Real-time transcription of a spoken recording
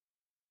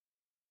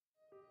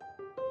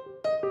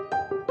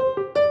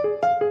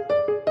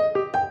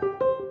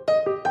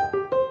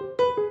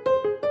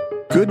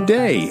Good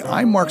day,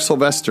 I'm Mark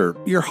Sylvester,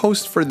 your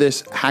host for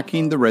this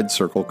Hacking the Red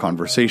Circle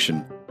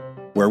conversation,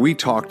 where we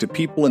talk to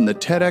people in the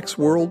TEDx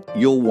world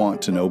you'll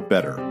want to know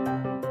better.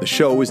 The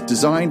show is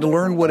designed to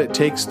learn what it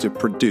takes to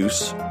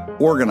produce,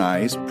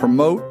 organize,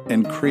 promote,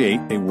 and create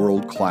a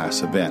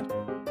world-class event.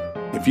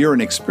 If you're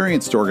an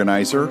experienced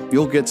organizer,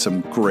 you'll get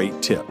some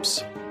great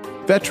tips.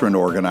 Veteran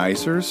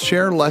organizers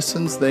share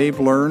lessons they've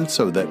learned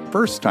so that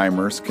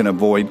first-timers can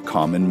avoid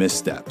common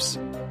missteps.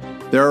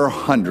 There are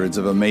hundreds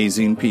of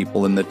amazing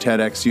people in the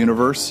TEDx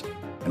universe,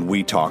 and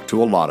we talk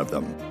to a lot of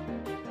them.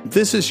 If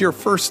this is your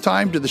first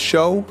time to the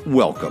show,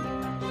 welcome.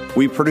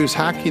 We produce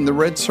Hacking the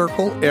Red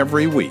Circle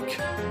every week.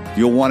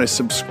 You'll want to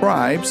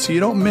subscribe so you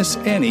don't miss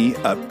any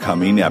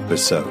upcoming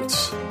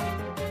episodes.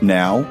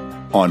 Now,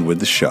 on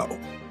with the show.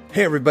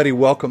 Hey everybody,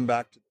 welcome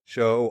back to the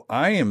show.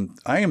 I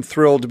am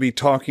thrilled to be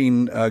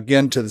talking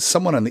again to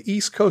someone on the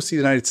East Coast of the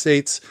United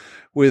States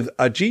with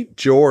Ajit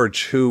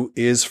George, who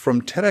is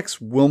from TEDx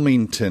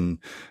Wilmington,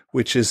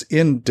 which is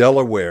in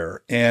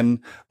Delaware. And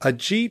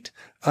Ajit,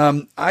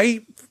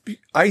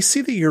 I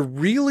see that you're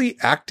really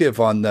active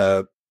on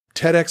the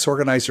TEDx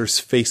Organizers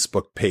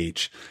Facebook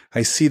page.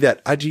 I see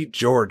that Ajit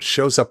George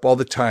shows up all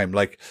the time.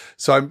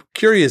 So I'm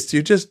curious,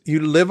 do you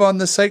live on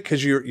the site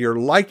because you're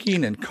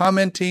liking and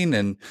commenting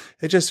and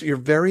you're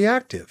very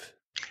active?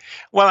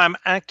 Well, I'm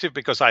active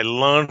because I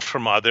learned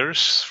from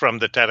others from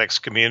the TEDx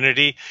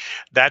community.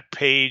 That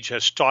page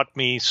has taught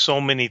me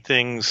so many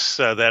things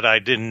that I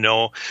didn't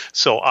know.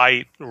 So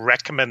I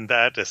recommend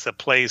that as a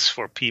place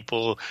for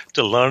people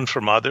to learn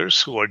from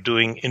others who are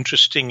doing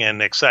interesting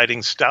and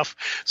exciting stuff.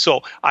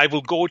 So I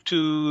will go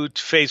to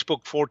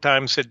Facebook 4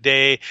 times a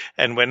day.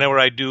 And whenever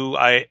I do,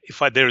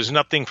 if there is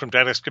nothing from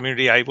TEDx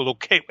community, I will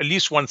at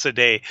least once a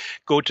day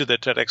go to the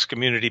TEDx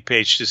community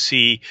page to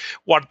see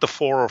what the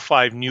 4 or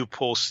 5 new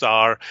posts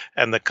are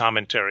and the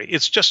commentary.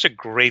 It's just a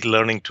great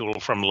learning tool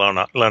from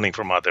learning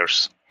from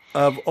others.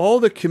 Of all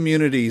the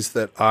communities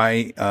that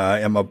I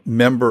am a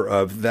member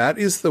of, that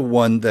is the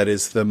one that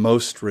is the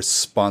most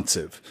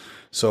responsive.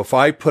 So if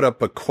I put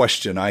up a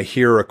question, I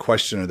hear a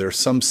question, or there's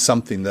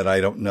something that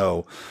I don't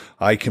know,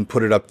 I can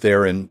put it up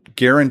there and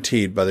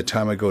guaranteed by the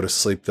time I go to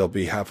sleep, there'll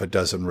be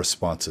 6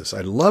 responses.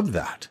 I love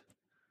that.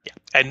 Yeah.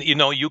 And,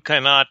 you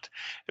cannot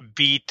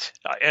beat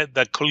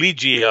the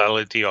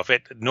collegiality of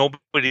it.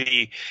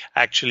 Nobody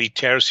actually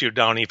tears you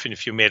down even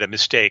if you made a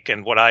mistake.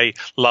 And what I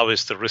love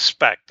is the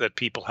respect that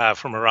people have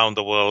from around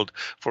the world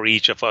for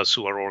each of us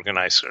who are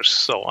organizers.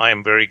 So I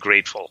am very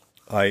grateful.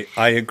 I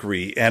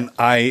agree. And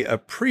I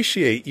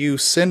appreciate you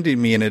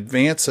sending me in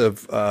advance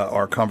of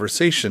our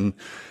conversation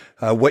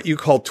what you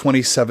call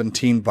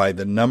 2017 by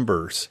the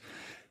numbers.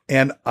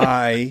 And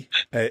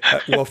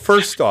well,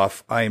 first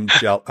off, I am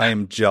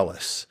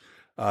jealous.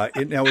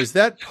 Now, is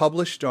that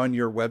published on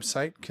your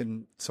website?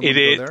 Can someone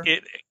go there?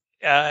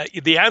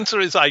 The answer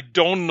is I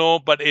don't know,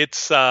 but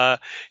it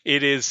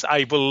is.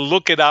 I will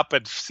look it up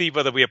and see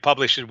whether we have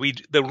published it.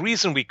 The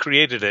reason we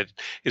created it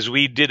is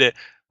we did it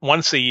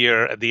once a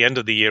year. At the end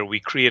of the year, we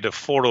create a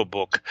photo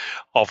book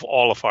of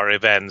all of our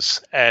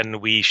events,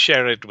 and we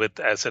share it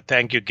as a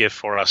thank you gift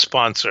for our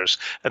sponsors.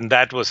 And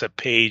that was a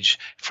page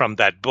from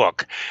that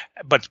book.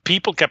 But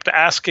people kept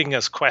asking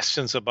us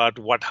questions about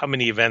how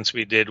many events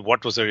we did,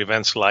 what was our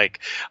events like.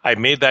 I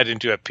made that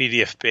into a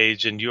PDF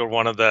page, and you're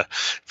one of the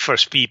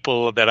first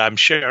people that I'm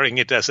sharing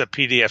it as a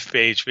PDF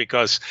page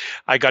because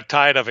I got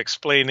tired of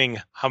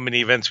explaining how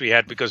many events we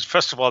had because,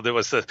 first of all, there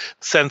was a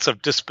sense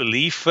of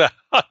disbelief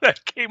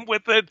that came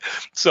with it.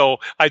 So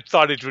I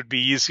thought it would be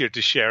easier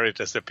to share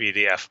it as a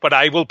PDF, but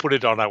I will put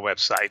it on our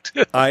website.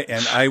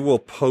 I will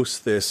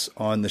post this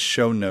on the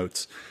show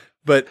notes.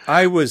 But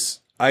I was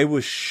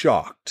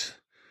shocked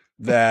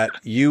that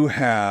you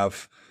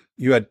had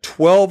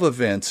 12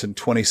 events in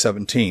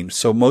 2017.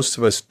 So most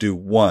of us do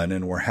 1,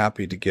 and we're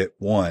happy to get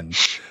 1.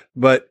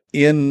 But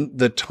in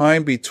the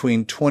time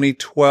between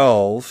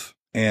 2012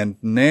 and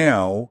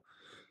now,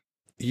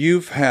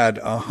 you've had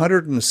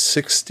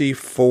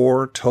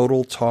 164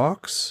 total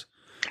talks?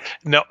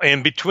 No,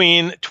 in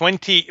between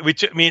 20,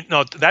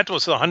 that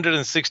was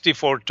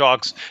 164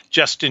 talks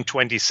just in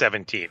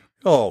 2017.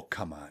 Oh,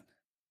 come on.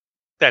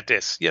 That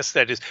is. Yes,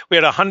 that is. We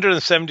had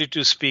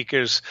 172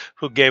 speakers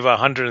who gave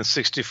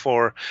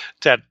 164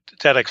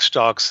 TEDx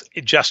talks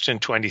just in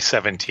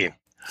 2017.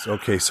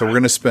 Okay, so we're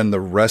going to spend the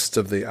rest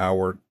of the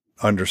hour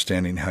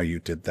understanding how you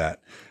did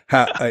that.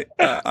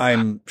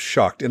 I'm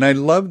shocked. And I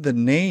love the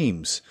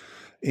names.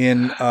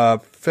 In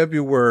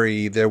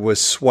February, there was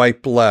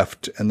Swipe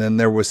Left, and then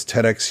there was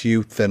TEDx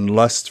Youth and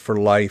Lust for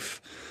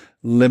Life,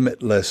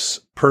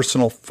 Limitless,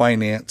 Personal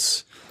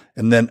Finance,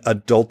 and then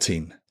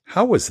Adulting.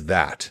 How was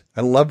that?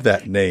 I love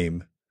that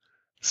name.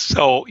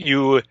 So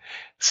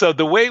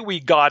the way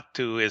we got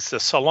to is the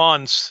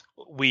salons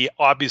we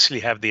obviously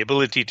have the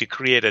ability to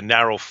create a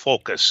narrow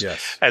focus.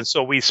 Yes. And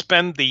so we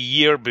spent the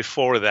year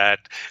before that.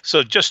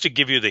 So just to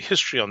give you the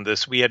history on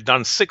this, we had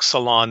done 6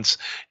 salons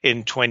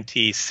in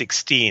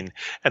 2016,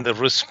 and the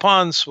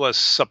response was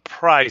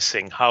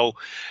surprising how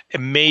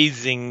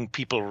amazing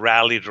people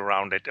rallied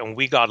around it. And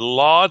we got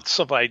lots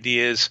of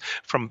ideas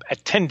from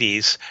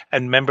attendees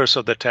and members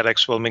of the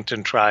TEDx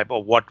Wilmington tribe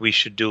of what we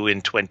should do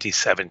in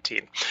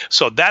 2017.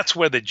 So that's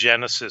where the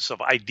genesis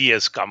of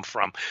ideas come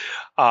from.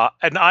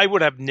 And I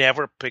would have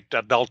never picked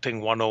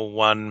Adulting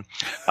 101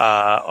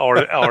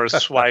 or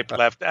Swipe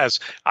Left, as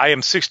I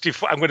am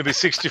 64. I'm going to be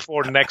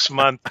 64 next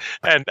month,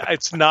 and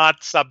it's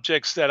not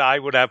subjects that I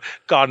would have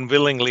gone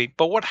willingly.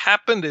 But what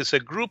happened is a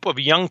group of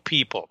young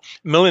people,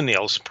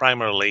 millennials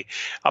primarily,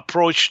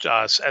 approached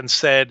us and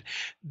said,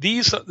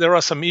 there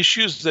are some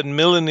issues that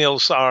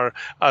millennials are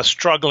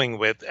struggling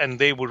with, and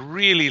they would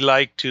really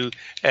like to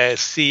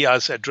see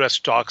us address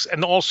talks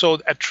and also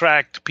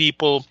attract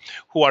people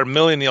who are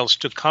millennials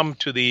to come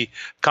to the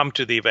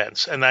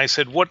events. And I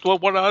said, what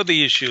are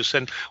the issues?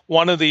 And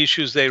one of the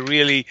issues they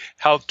really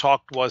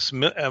talked was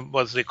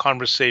the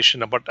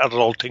conversation about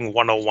Adulting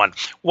 101.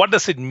 What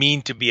does it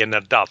mean to be an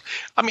adult?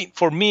 I mean,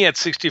 for me at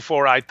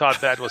 64, I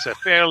thought that was a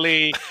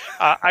fairly,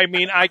 I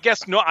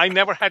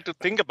never had to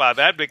think about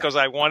that because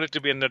I wanted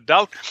to be an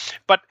adult.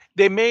 But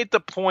they made the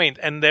point,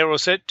 and there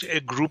was a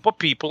group of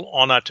people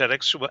on our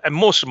TEDx, and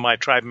most of my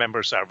tribe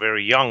members are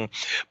very young,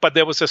 but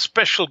there was a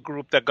special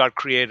group that got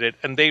created,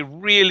 and they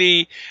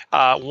really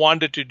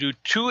wanted to do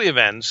 2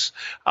 events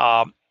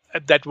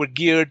that were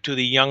geared to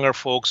the younger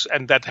folks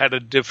and that had a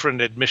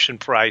different admission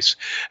price.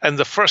 And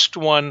the first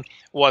one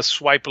was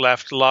Swipe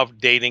Left, Love,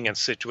 Dating, and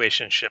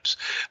Situationships.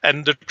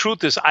 And the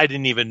truth is, I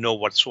didn't even know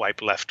what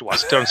Swipe Left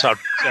was. Turns out,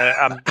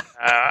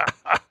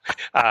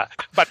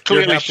 but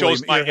clearly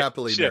shows my you're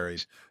happily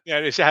married. Yeah,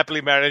 it's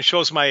happily married and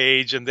shows my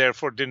age, and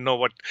therefore didn't know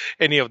what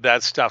any of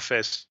that stuff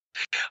is.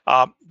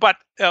 But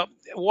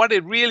what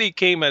it really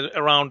came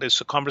around is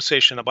a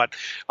conversation about,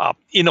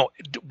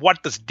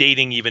 what does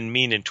dating even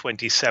mean in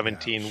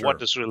 2017? Yeah, sure, what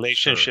does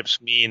relationships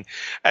mean?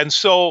 And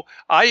so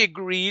I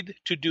agreed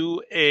to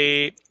do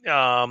a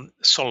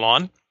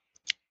salon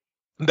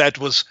that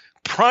was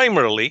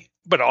primarily,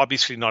 but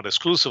obviously not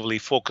exclusively,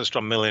 focused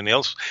on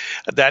millennials,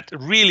 that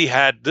really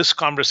had this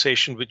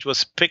conversation, which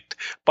was picked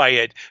by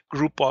a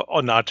group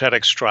on our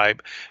TEDx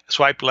tribe,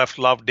 Swipe Left,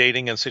 Love,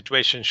 Dating, and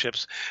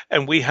Situationships.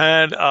 And we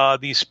had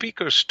these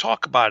speakers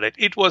talk about it.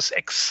 It was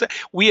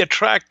we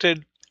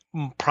attracted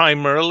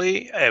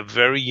primarily a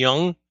very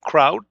young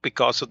crowd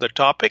because of the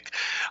topic.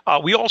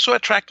 We also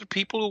attracted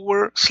people who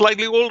were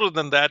slightly older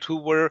than that, who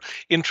were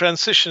in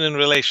transition in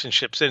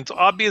relationships. And it's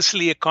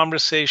obviously a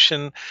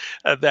conversation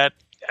that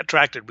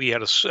attracted.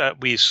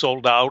 We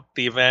sold out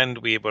the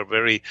event. We were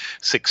very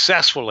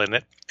successful in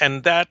it.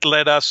 And that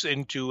led us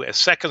into a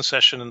second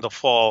session in the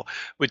fall,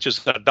 which is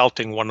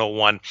Adulting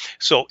 101.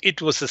 So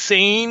it was the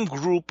same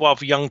group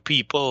of young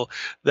people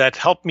that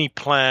helped me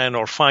plan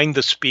or find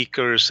the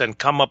speakers and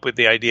come up with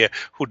the idea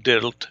who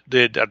did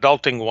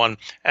Adulting 1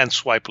 and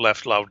Swipe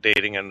Left, Love,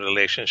 Dating, and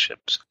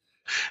Relationships.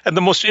 And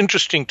the most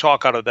interesting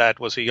talk out of that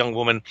was a young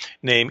woman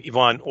named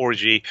Yvonne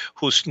Orji,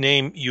 whose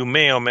name you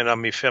may or may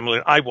not be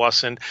familiar. I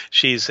wasn't.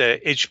 She's a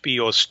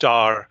HBO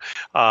star,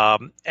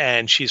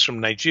 and she's from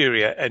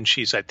Nigeria, and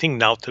she's, I think,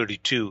 now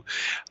 32.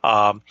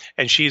 And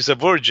she's a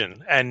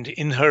virgin. And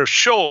in her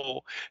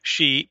show,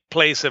 she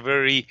plays a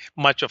very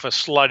much of a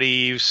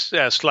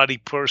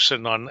slutty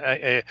person on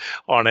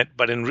it.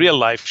 But in real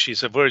life,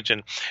 she's a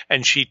virgin.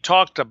 And she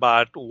talked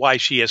about why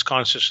she has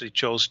consciously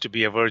chose to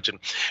be a virgin.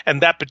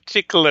 And that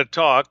particular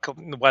talk,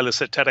 while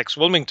it's a TEDx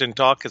Wilmington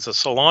talk, it's a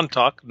salon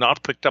talk,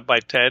 not picked up by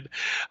TED,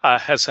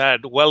 has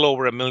had well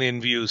over 1 million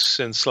views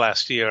since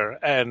last year.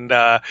 And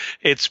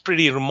it's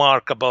pretty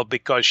remarkable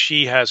because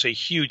she has a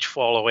huge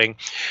following,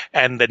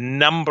 and the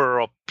number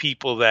of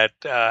people that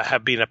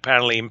have been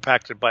apparently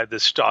impacted by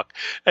this talk.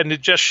 And it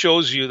just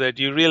shows you that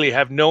you really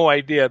have no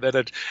idea that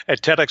a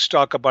TEDx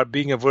talk about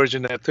being a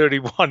virgin at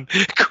 31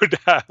 could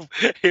have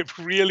a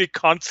really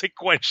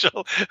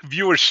consequential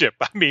viewership.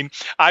 I mean,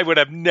 I would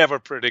have never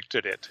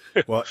predicted it.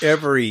 Well,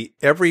 every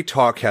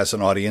talk has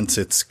an audience.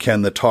 It's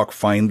can the talk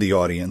find the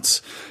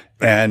audience?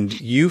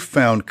 And you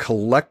found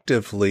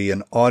collectively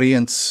an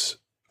audience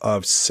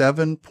of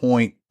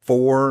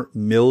 7.4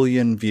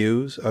 million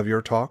views of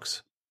your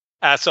talks?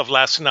 As of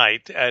last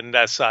night, and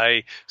as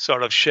I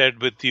sort of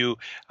shared with you,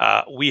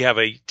 we have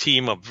a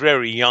team of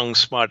very young,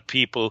 smart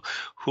people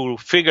who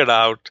figured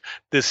out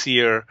this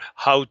year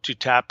how to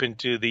tap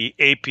into the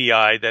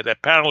API that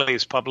apparently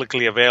is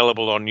publicly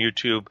available on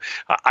YouTube.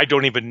 I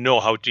don't even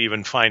know how to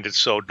even find it,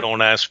 so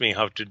don't ask me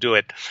how to do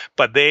it.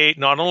 But they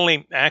not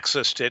only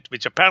accessed it,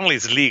 which apparently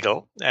is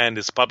legal and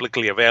is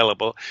publicly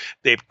available,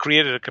 they've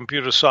created a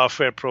computer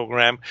software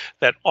program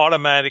that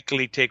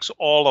automatically takes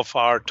all of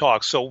our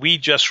talks. So we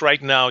just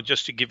right now,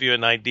 just to give you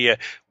an idea,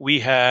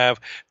 we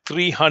have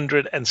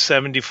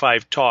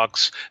 375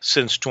 talks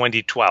since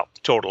 2012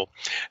 total.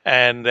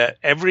 And at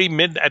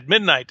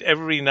midnight,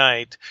 every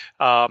night,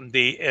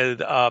 the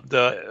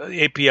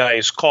API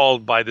is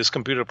called by this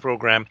computer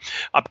program,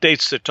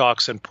 updates the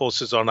talks and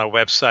posts it on our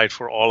website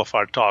for all of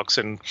our talks.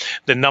 And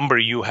the number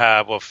you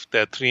have of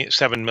the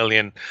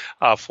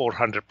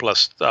 7,400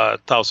 plus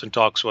thousand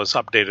talks was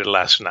updated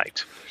last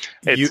night.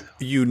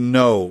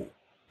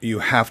 You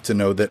have to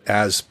know that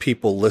as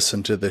people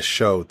listen to this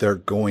show, they're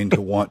going to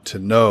want to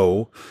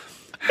know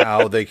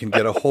how they can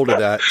get a hold of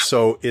that.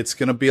 So it's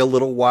going to be a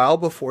little while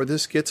before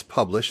this gets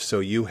published. So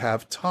you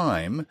have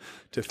time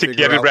to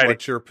figure out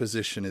what your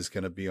position is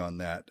going to be on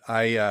that.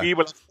 We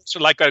will,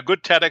 so like a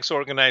good TEDx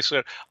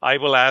organizer, I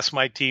will ask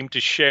my team to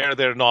share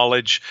their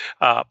knowledge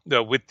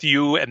with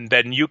you, and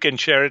then you can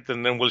share it,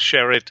 and then we'll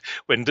share it.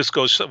 When this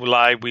goes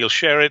live, we'll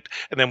share it,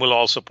 and then we'll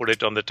also put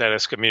it on the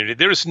TEDx community.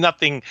 There is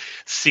nothing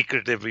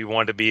secretive we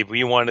want to be.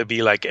 We want to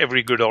be like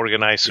every good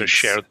organizer,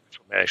 share.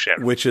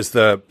 Which is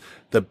the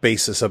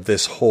basis of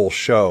this whole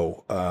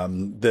show.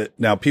 That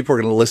now people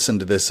are going to listen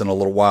to this in a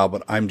little while,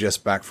 but I'm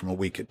just back from a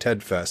week at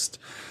TED Fest,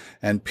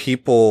 and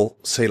people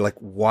say, like,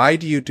 why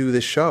do you do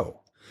this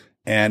show?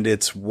 And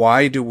it's,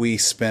 why do we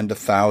spend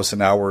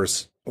 1,000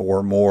 hours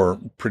or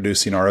more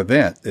producing our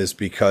event? Is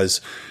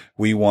because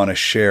we want to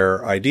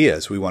share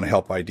ideas. We want to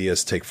help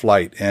ideas take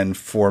flight. And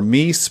for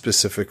me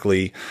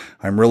specifically,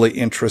 I'm really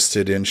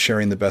interested in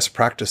sharing the best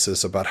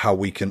practices about how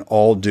we can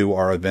all do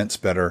our events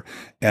better.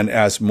 And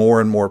as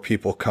more and more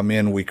people come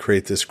in, we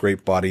create this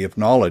great body of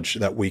knowledge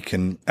that we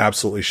can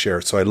absolutely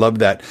share. So I love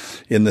that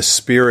in the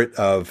spirit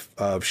of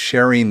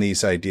sharing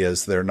these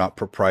ideas, they're not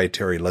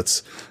proprietary.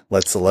 Let's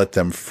let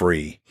them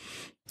free.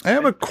 I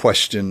have a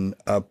question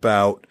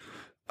about,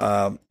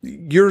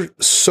 you're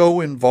so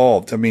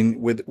involved. I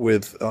mean, with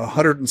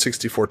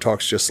 164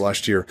 talks just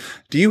last year,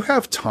 do you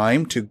have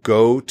time to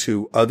go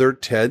to other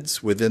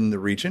TEDs within the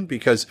region?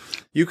 Because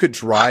you could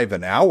drive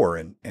an hour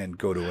and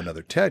go to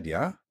another TED,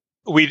 yeah?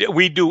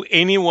 We do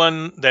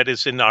anyone that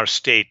is in our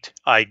state.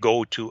 I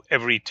go to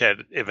every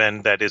TED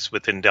event that is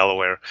within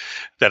Delaware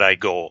that I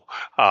go.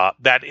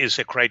 That is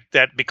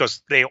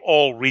because they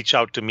all reach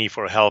out to me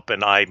for help,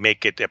 and I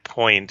make it a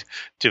point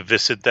to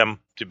visit them,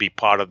 to be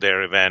part of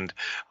their event,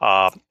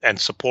 and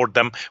support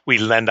them. We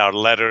lend our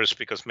letters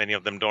because many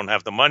of them don't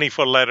have the money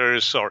for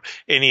letters or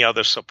any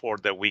other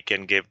support that we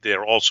can give.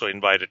 They're also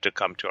invited to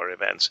come to our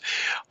events.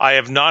 I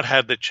have not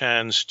had the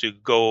chance to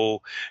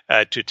go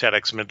to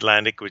TEDx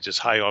Mid-Atlantic, which is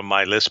high on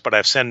my list, but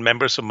I've sent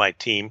members of my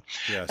team.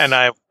 Yes.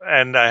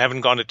 And I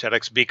haven't gone to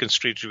TEDx Beacon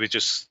Street, which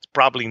is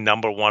probably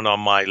number one on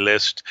my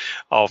list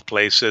of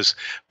places.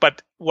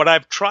 But what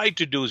I've tried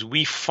to do is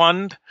we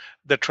fund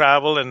the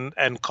travel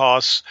and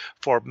costs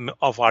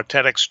of our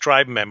TEDx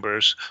tribe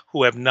members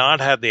who have not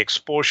had the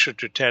exposure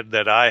to TED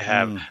that I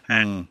have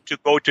and to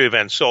go to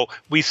events. So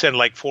we send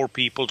like 4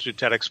 people to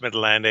TEDx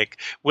Mid-Atlantic.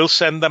 We'll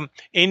send them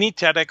any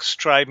TEDx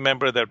tribe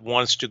member that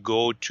wants to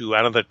go to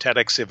another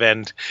TEDx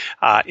event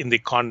in the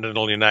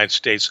continental United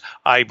States.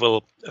 I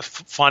will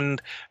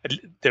fund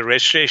the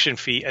registration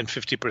fee and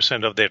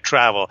 50% of their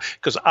travel,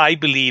 because I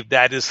believe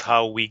that is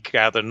how we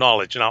gather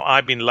knowledge. Now,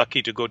 I've been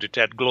lucky to go to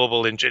TED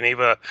Global in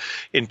Geneva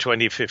in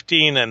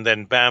 2015 and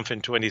then Banff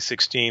in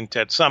 2016,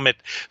 TED Summit.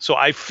 So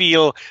I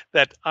feel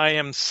that I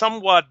am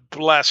somewhat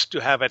blessed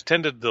to have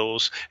attended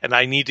those, and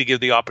I need to give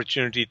the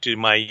opportunity to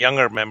my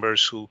younger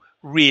members who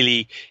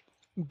really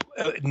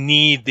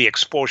need the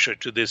exposure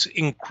to this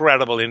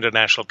incredible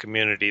international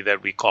community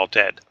that we call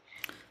TED.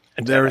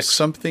 There's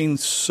something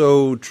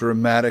so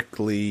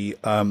dramatically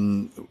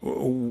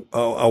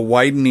a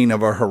widening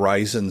of our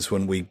horizons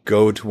when we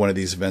go to one of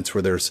these events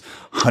where there's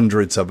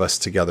hundreds of us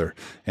together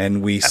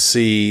and we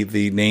see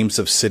the names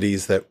of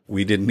cities that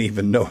we didn't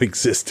even know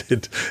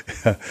existed.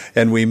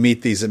 And we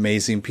meet these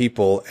amazing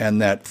people,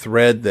 and that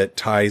thread that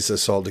ties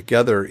us all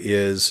together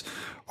is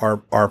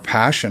our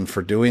passion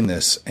for doing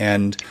this.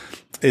 And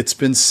it's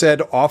been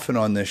said often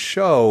on this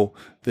show,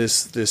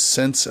 this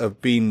sense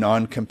of being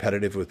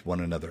non-competitive with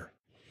one another.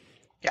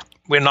 Yeah,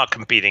 we're not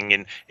competing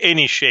in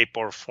any shape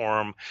or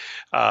form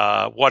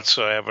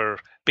whatsoever,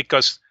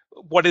 because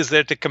what is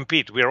there to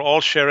compete? We're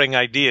all sharing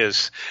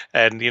ideas.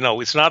 And,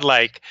 it's not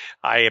like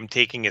I am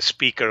taking a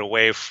speaker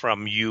away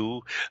from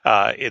you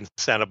in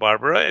Santa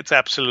Barbara. It's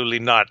absolutely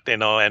not, or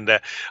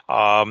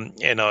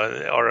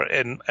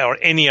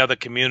any other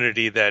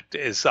community that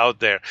is out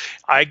there.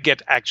 I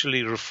get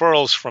actually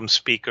referrals from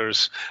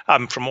speakers,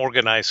 from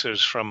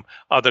organizers from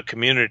other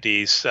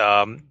communities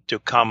to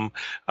come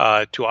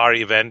to our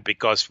event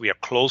because we are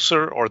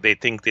closer or they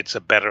think it's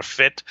a better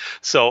fit.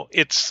 So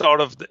it's sort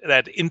of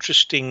that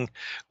interesting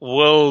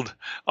world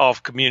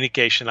of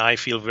communication. I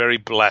feel very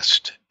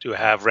blessed to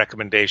have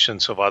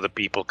recommendations of other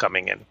people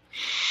coming in.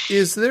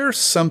 Is there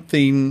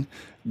something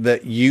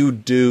that you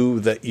do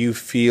that you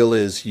feel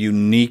is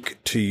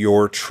unique to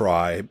your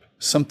tribe?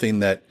 Something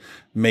that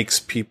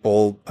makes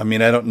people, I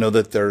don't know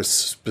that there's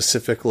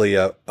specifically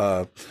a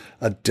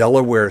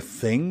Delaware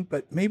thing,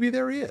 but maybe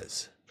there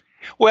is.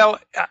 Well,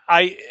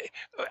 I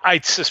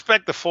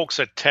suspect the folks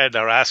at TED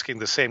are asking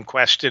the same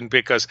question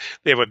because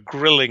they were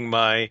grilling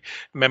my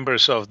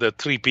members of the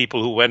three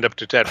people who went up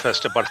to TED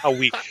Fest about how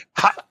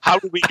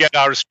do we get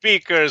our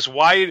speakers?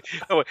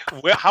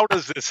 How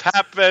does this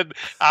happen?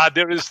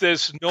 There is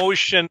this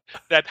notion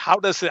that how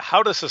does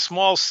a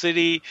small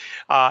city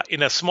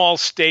in a small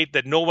state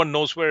that no one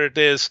knows where it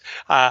is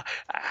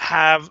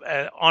have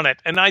on it?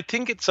 And I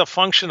think it's a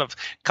function of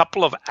a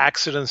couple of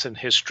accidents in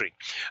history,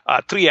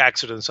 three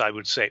accidents, I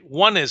would say.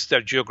 One is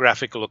their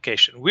geographical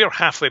location. We are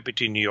halfway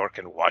between New York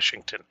and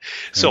Washington.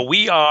 So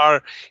we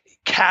are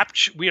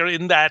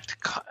in that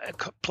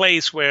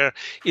place where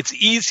it's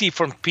easy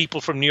for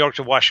people from New York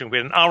to Washington.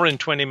 We're an hour and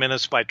 20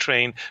 minutes by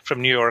train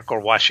from New York or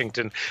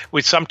Washington,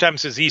 which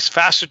sometimes is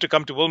faster to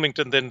come to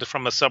Wilmington than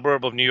from a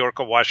suburb of New York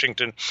or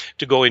Washington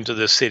to go into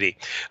the city.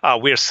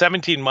 We are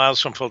 17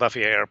 miles from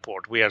Philadelphia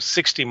Airport. We are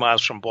 60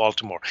 miles from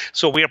Baltimore.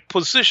 So we are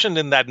positioned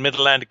in that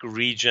Mid-Atlantic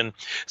region.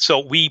 So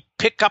we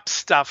pick up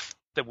stuff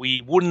that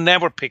we would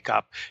never pick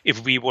up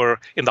if we were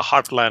in the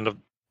heartland of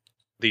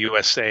the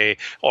USA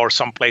or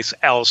someplace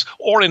else,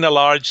 or in a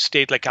large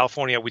state like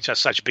California, which has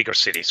such bigger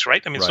cities,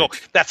 right? I mean, so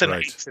that's an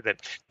accident.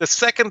 The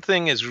second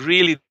thing is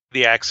really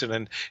the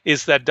accident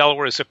is that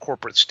Delaware is a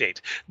corporate state.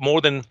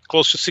 More than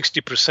close to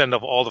 60%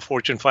 of all the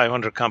Fortune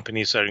 500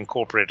 companies are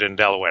incorporated in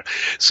Delaware.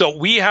 So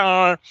we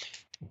are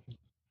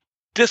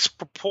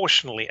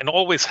disproportionately and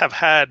always have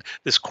had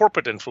this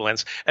corporate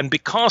influence. And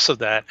because of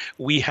that,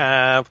 we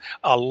have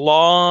a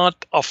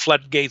lot of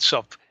floodgates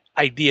of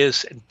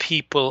ideas and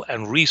people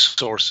and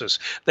resources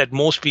that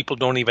most people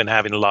don't even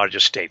have in larger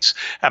states.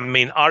 I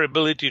mean, our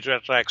ability to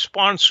attract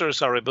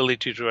sponsors, our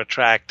ability to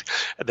attract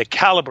the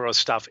caliber of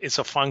stuff is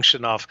a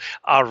function of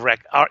our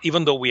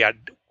even though we are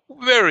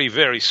very,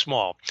 very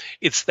small,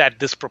 it's that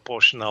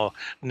disproportional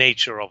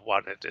nature of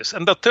what it is.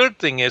 And the third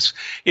thing is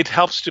it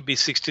helps to be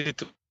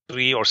 63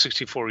 or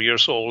 64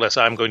 years old, as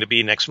I'm going to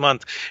be next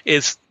month,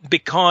 is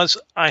because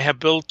I have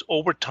built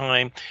over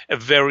time a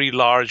very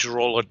large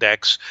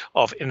Rolodex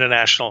of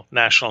international,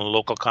 national, and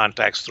local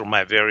contacts through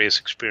my various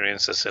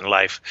experiences in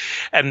life.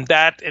 And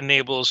that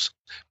enables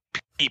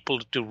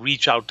people to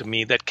reach out to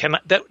me that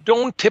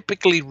don't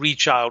typically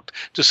reach out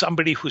to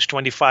somebody who's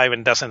 25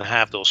 and doesn't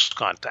have those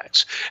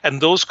contacts. And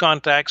those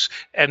contacts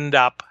end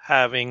up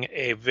having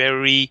a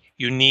very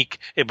unique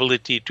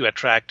ability to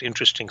attract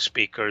interesting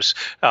speakers.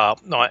 So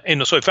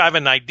if I have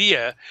an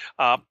idea,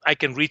 I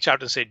can reach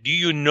out and say, do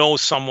you know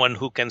someone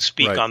who can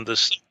speak on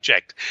this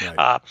subject?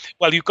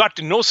 Well, you got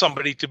to know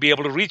somebody to be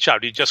able to reach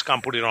out. You just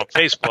can't put it on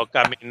Facebook,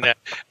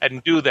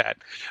 and do that.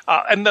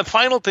 And the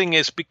final thing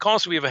is,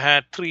 because we've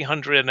had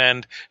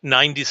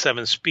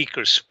 397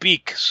 speakers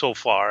speak so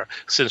far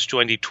since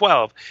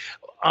 2012,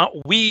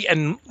 we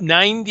and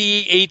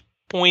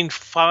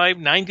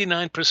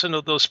 99%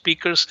 of those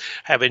speakers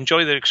have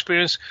enjoyed their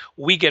experience.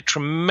 We get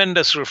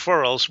tremendous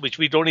referrals, which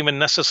we don't even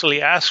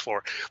necessarily ask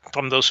for,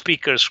 from those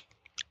speakers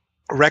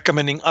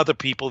recommending other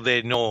people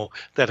they know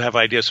that have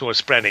ideas who are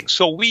spreading.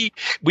 So we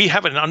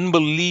have an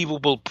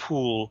unbelievable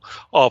pool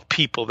of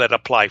people that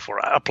apply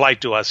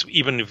to us,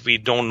 even if we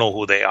don't know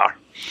who they are.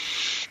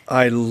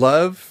 I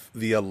love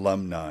the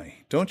alumni.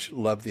 Don't you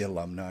love the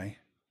alumni?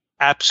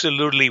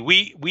 Absolutely.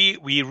 We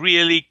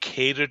really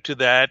cater to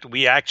that.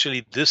 We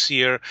actually, this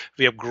year,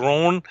 we have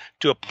grown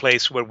to a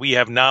place where we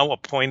have now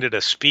appointed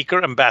a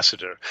speaker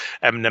ambassador,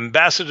 an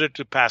ambassador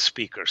to past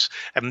speakers.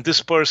 And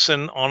this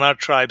person on our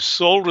tribe's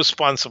sole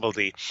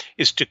responsibility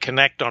is to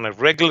connect on a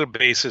regular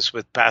basis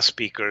with past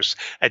speakers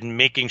and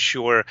making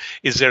sure,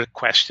 is there a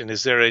question?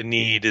 Is there a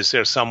need? Is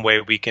there some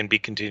way we can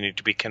continue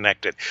to be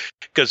connected?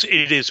 Because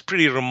it is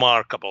pretty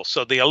remarkable.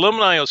 So the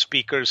alumni of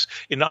speakers,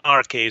 in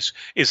our case,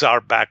 is our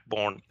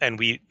backbone. And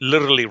we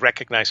literally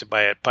recognize it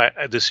by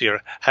this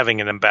year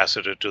having an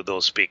ambassador to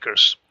those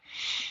speakers.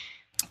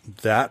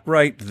 That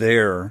right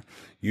there,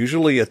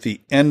 usually at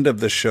the end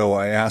of the show,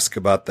 I ask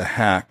about the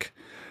hack,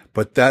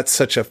 but that's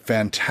such a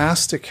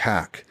fantastic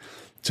hack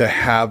to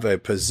have a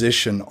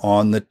position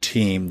on the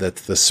team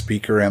that's the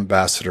speaker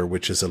ambassador,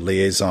 which is a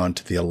liaison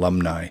to the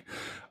alumni.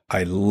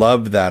 I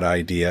love that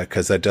idea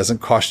because that doesn't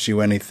cost you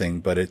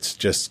anything, but it's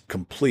just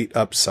complete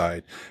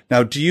upside.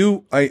 Now,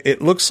 it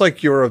looks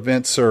like your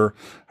events are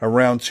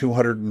around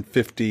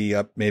 250,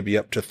 maybe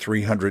up to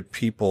 300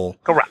 people.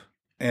 Correct.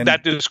 And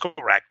that is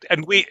correct.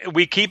 And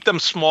we keep them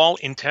small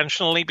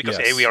intentionally because,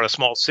 yes, we are a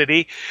small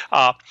city.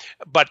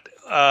 But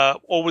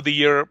over the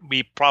year,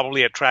 we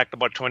probably attract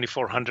about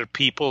 2,400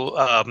 people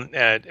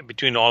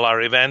between all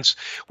our events.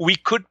 We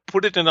could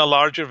put it in a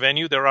larger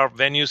venue. There are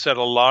venues that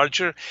are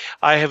larger.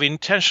 I have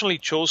intentionally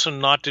chosen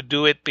not to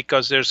do it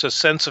because there's a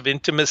sense of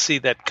intimacy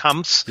that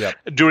comes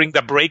during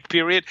the break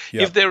period.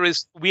 If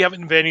we have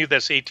a venue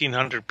that's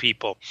 1,800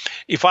 people.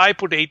 If I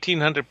put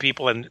 1,800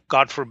 people and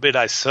God forbid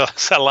I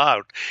sell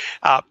out,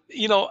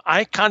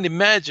 I can't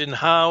imagine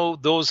how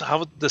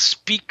the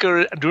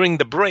speaker during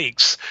the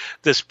breaks,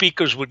 the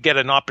speakers would get get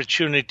an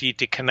opportunity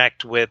to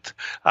connect with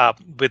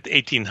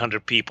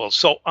 1,800 people.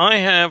 So I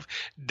have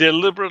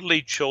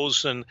deliberately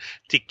chosen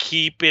to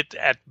keep it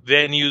at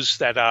venues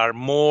that are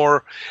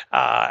more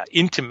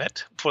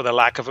intimate, for the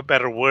lack of a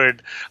better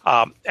word,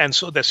 and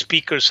so the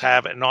speakers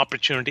have an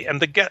opportunity,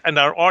 and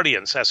our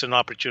audience has an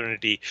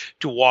opportunity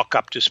to walk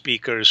up to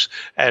speakers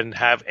and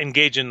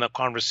engage in the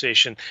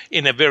conversation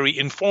in a very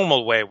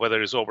informal way,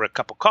 whether it's over a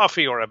cup of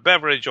coffee or a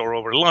beverage or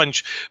over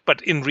lunch.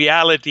 But in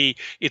reality,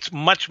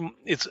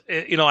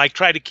 I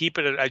try to keep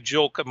it a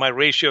joke. My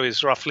ratio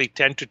is roughly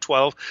 10 to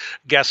 12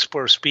 guests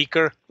per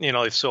speaker.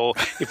 So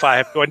if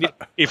I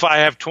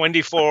have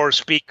 24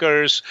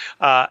 speakers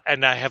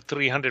and I have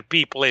 300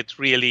 people, it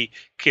really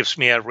gives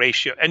me a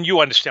ratio. And you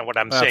understand what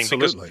I'm saying.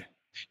 Absolutely.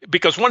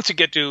 Because once you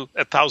get to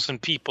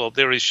 1,000 people,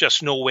 there is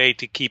just no way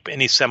to keep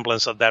any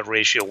semblance of that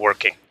ratio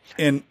working.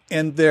 And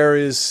there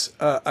is,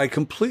 I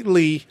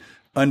completely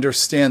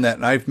understand that,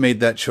 and I've made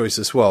that choice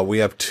as well. We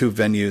have 2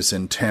 venues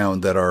in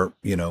town that are,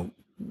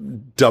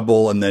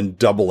 double and then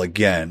double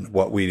again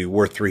what we do.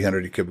 We're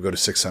 300. You could go to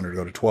 600,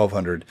 go to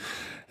 1,200.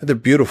 And they're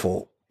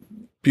beautiful,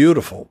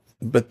 beautiful.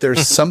 But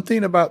there's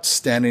something about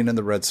standing in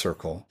the red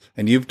circle,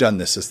 and you've done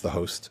this as the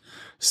host,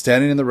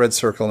 standing in the red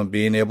circle and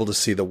being able to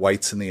see the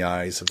whites in the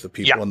eyes of the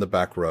people in the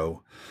back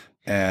row.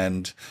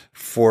 And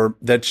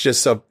that's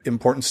just of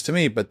importance to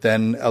me. But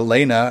then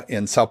Elena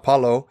in Sao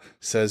Paulo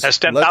says, that's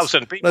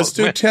 10,000 people. Let's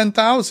do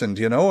 10,000,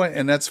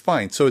 and that's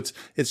fine. So it's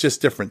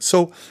just different.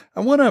 So I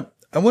want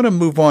to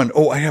move on.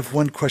 Oh, I have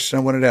one question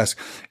I wanted to ask.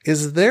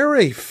 Is there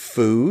a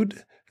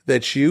food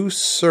that you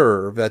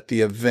serve at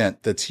the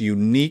event that's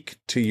unique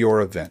to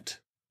your event?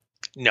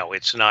 No,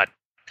 it's not.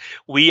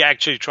 We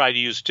actually try to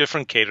use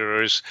different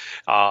caterers.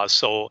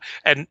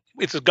 And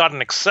it's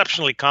gotten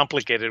exceptionally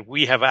complicated.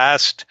 We have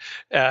asked,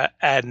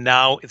 and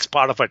now it's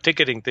part of our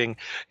ticketing thing,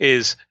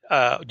 is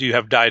do you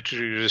have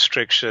dietary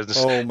restrictions?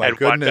 Oh, my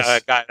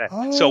goodness.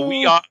 So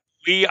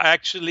we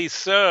actually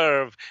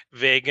serve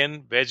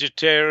vegan,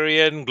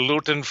 vegetarian,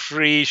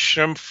 gluten-free,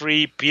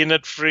 shrimp-free,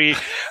 peanut-free.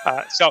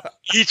 So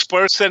each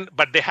person,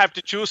 but they have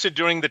to choose it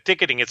during the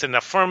ticketing. It's an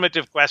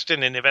affirmative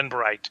question in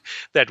Eventbrite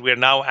that we're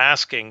now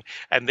asking,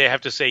 and they have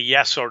to say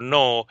yes or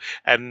no.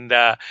 And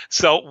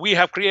so we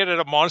have created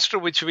a monster,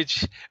 which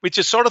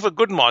is sort of a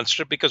good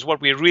monster, because what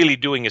we're really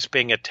doing is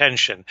paying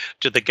attention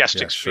to the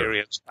guest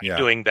experience by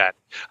doing that.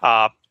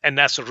 And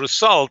as a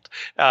result,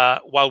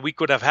 while we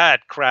could have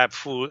had crab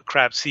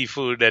seafood,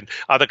 and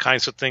other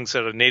kinds of things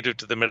that are native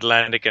to the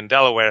Mid-Atlantic and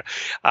Delaware,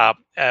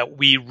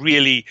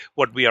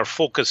 what we are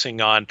focusing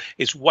on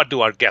is what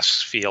do our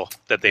guests feel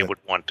that they would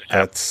want to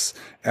have. That's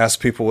ask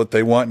people what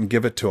they want and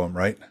give it to them,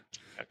 right?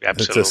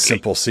 Absolutely. It's a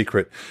simple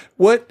secret.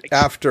 What,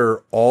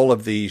 after all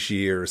of these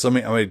years, let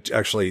me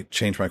actually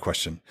change my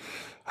question.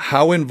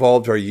 How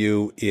involved are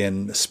you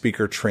in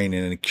speaker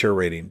training and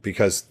curating?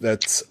 Because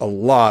that's a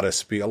lot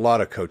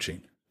of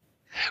coaching.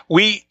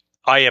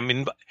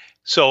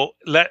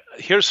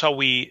 Here's how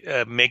we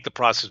make the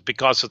process.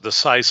 Because of the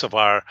size of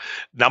our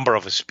number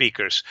of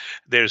speakers,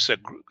 there's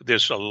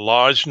a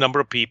large number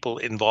of people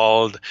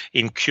involved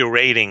in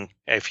curating,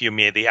 if you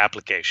may, the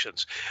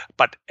applications.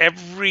 But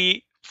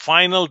every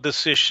final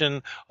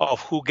decision of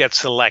who gets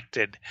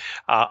selected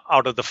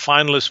out of the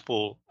finalist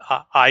pool,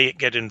 I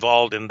get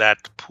involved in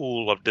that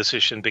pool of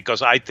decision,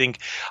 because I think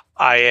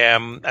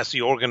as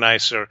the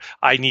organizer,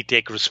 I need to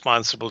take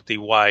responsibility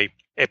why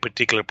a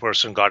particular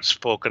person got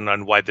spoken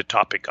and why the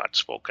topic got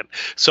spoken.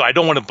 So I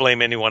don't want to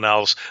blame anyone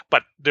else,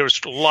 but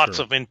there's lots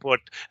of input,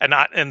 and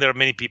there are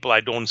many people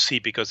I don't see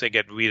because they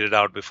get weeded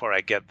out before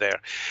I get there.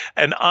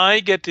 And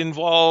I get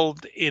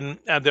involved in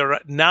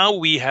now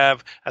we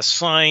have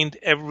assigned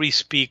every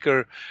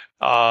speaker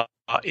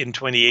in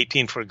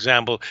 2018, for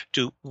example,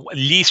 to at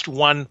least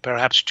one,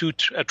 perhaps 2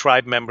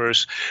 tribe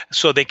members,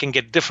 so they can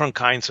get different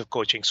kinds of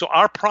coaching. So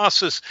our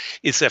process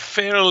is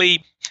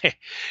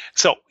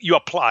so you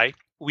apply.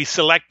 We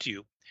select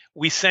you.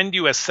 We send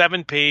you a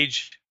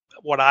 7-page,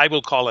 what I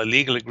will call a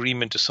legal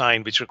agreement to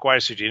sign, which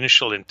requires you to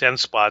initial in 10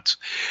 spots,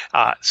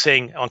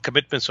 saying on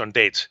commitments on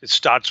dates. It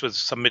starts with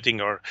submitting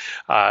your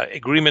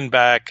agreement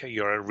back,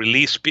 your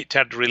release,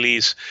 TED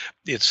release.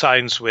 It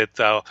signs with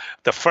the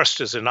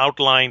first is an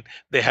outline.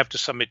 They have to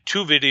submit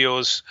 2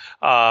 videos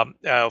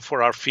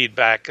for our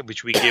feedback,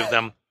 which we give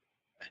them.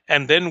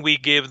 And then we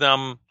give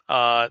them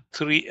they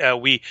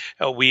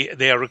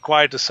are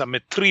required to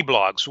submit 3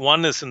 blogs.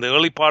 One is in the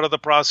early part of the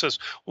process,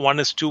 one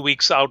is 2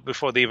 weeks out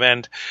before the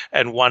event,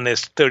 and one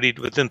is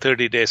within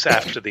 30 days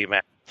after the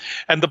event.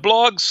 And the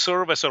blogs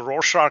serve as a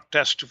Rorschach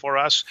test for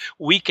us.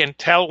 We can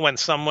tell when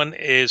someone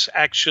is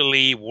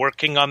actually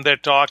working on their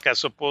talk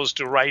as opposed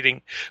to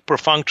writing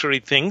perfunctory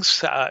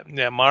things,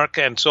 Mark.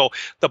 And so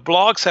the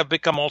blogs have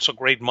become also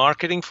great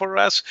marketing for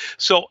us.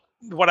 So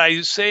what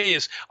I say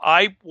is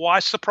I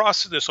watch the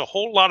process. There's a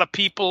whole lot of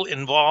people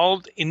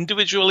involved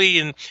individually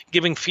in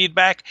giving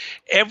feedback.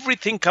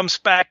 Everything comes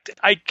back.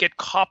 I get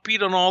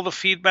copied on all the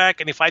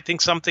feedback. And if I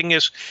think something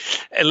is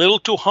a little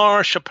too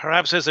harsh or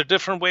perhaps there's a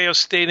different way of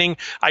stating,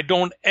 I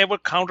don't ever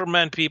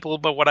countermand people.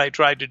 But what I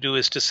try to do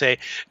is to say,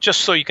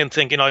 just so you can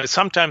think,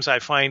 sometimes I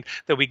find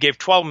that we gave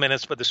 12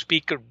 minutes, but the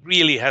speaker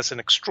really has an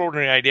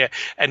extraordinary idea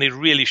and it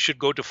really should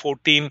go to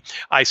 14.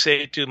 I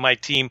say to my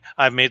team,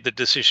 I've made the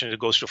decision it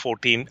goes to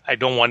 14. I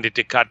don't want it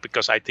to cut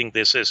because I think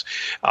this is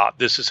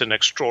an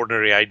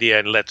extraordinary idea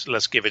and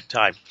let's give it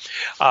time.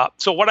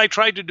 So what I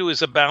try to do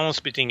is a balance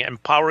between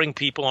empowering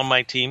people on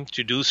my team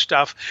to do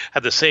stuff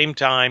at the same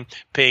time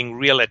paying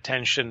real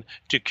attention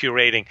to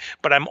curating.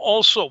 But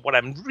what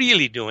I'm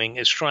really doing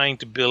is trying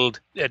to build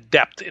a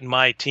depth in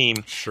my team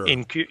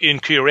in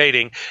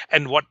curating,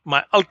 and what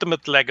my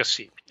ultimate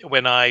legacy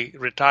when I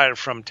retire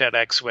from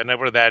TEDx,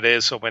 whenever that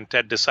is, or when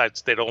TED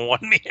decides they don't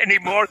want me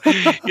anymore,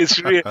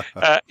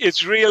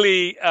 it's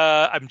really,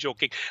 I'm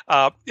joking.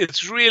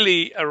 It's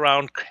really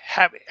around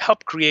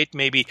help create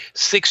maybe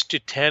 6 to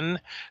 10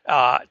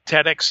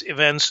 TEDx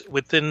events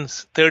within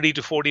 30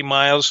 to 40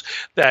 miles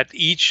that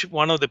each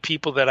one of the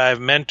people that I've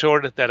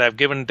mentored, that I've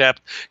given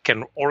depth,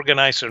 can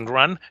organize and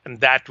run.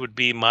 And that would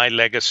be my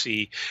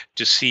legacy,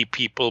 to see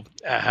people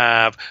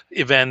have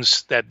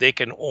events that they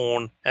can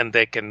own and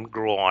they can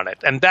grow on it.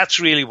 And that's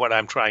really what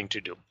I'm trying to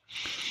do.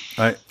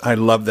 I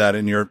love that.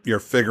 And you're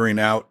figuring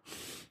out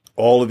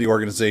all of the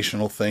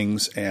organizational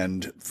things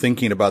and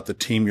thinking about the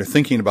team. You're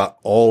thinking about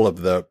all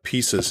of the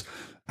pieces.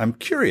 I'm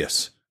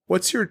curious,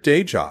 what's your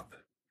day job?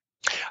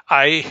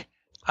 I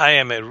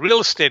am a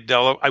real estate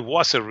developer. I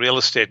was a real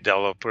estate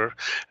developer.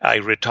 I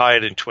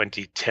retired in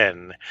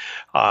 2010.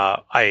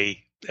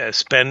 I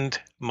spend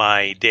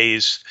my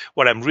days,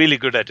 what I'm really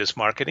good at is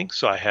marketing.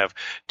 So I have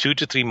 2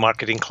 to 3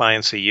 marketing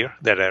clients a year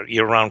that are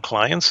year-round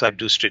clients. I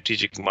do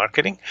strategic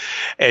marketing.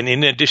 And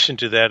in addition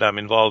to that, I'm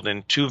involved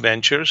in 2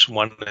 ventures.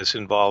 One is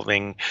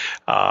involving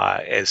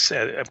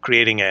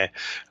creating a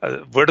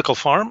vertical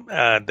farm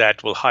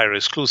that will hire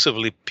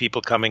exclusively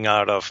people coming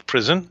out of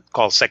prison,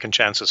 called Second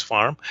Chances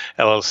Farm,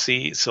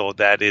 LLC. So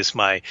that is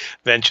my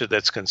venture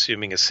that's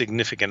consuming a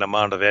significant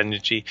amount of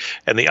energy.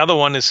 And the other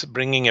one is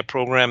bringing a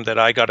program that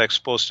I got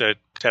exposed to at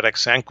TEDx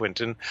San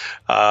Quentin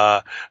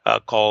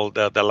called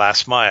The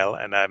Last Mile.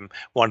 And I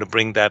want to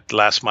bring that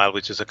Last Mile,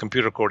 which is a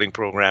computer coding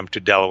program, to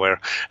Delaware.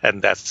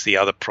 And that's the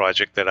other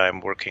project that I'm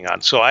working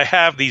on. So I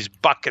have these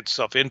buckets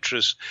of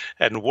interest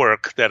and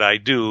work that I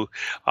do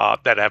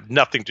that have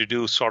nothing to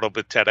do sort of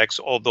with TEDx,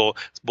 although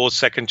both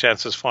Second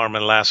Chances Farm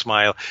and Last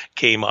Mile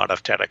came out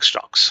of TEDx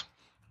talks.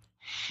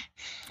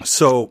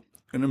 So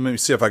let me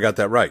see if I got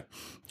that right.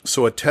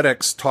 So a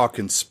TEDx talk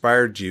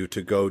inspired you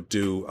to go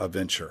do a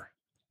venture.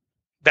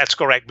 That's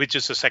correct, which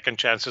is the Second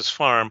Chances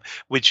Farm,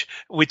 which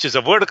is a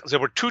vertical. There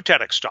were 2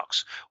 TEDx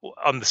talks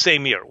on the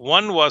same year.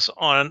 One was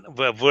on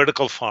the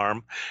vertical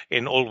farm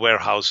in old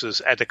warehouses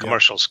at a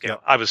commercial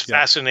scale. I was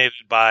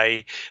fascinated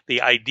by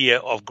the idea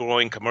of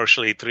growing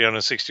commercially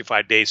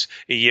 365 days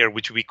a year,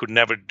 which we could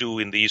never do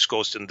in the East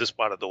Coast in this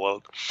part of the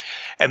world.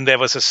 And there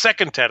was a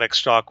second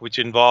TEDx talk, which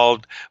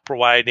involved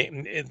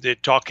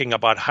talking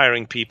about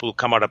hiring people who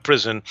come out of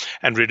prison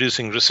and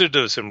reducing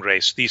recidivism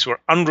rates. These were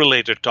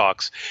unrelated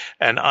talks.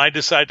 And I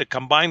decided to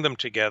combine them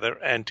together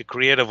and to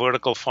create a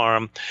vertical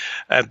farm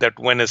that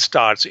when it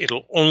starts,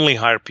 it'll only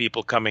hire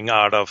people coming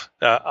out of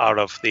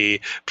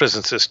the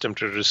prison system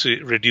to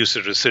reduce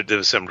the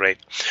recidivism rate.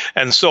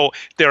 And so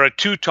there are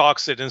 2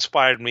 talks that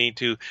inspired me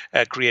to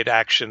create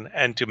action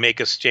and to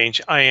make us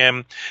change.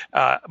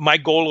 My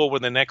goal over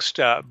the next,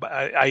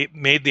 I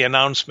made the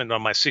announcement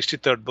on my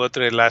 63rd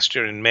birthday last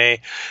year in May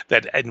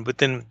that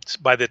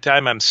by the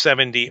time I'm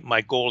 70,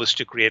 my goal is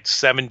to create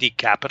 70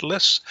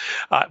 capitalists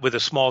with a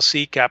small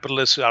C.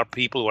 Capitalists are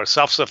people who are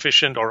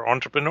self-sufficient or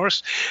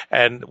entrepreneurs,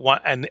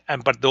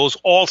 but those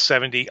all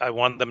 70, I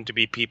want them to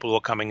be people who are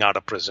coming out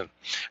of prison,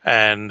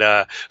 and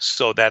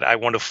so that I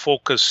want to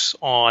focus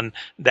on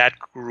that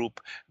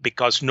group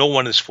because no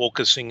one is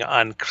focusing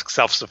on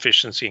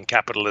self-sufficiency and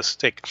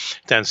capitalistic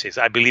tendencies.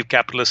 I believe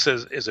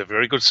capitalism is a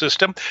very good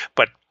system,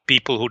 but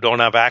people who don't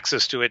have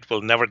access to it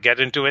will never get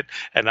into it,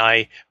 and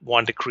I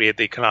want to create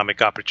the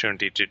economic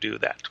opportunity to do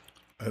that.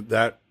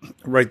 That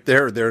right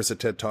there's a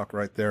TED Talk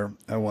right there.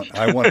 I want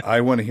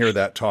to hear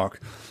that talk.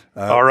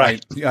 All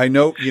right. I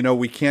know,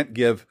 we can't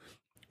give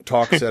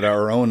talks at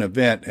our own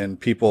event, and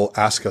people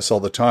ask us all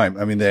the time.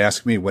 I mean, they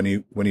ask me, when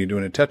are you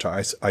doing a TED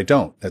Talk? I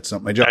don't. That's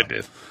not my job. I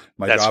do.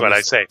 That's what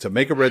I say. To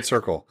make a red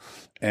circle.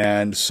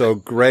 And so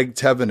Greg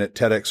Tevin at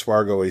TEDx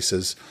Fargo, he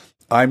says,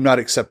 I'm not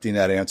accepting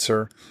that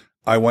answer.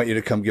 I want you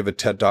to come give a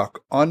TED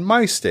Talk on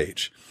my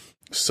stage.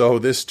 So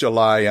this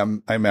July,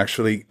 I'm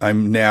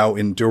now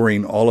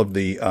enduring all of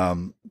the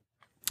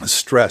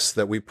stress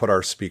that we put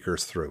our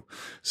speakers through.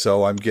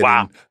 So I'm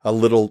getting a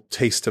little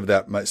taste of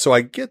that. So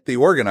I get the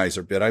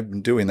organizer bit. I've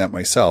been doing that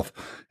myself.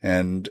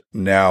 And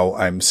now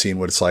I'm seeing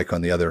what it's like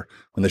when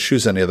the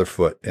shoe's on the other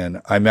foot. And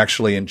I'm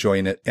actually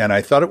enjoying it. And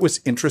I thought it was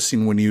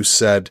interesting when you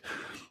said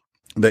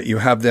that you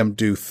have them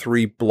do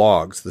 3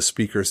 blogs. The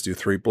speakers do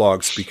 3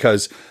 blogs,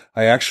 because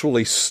I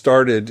actually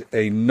started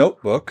a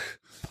notebook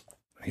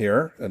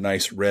here, a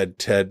nice red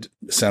TED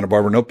Santa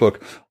Barbara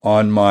notebook,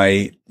 on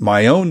my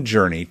own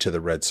journey to the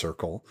Red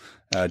Circle,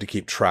 to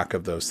keep track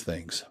of those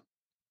things.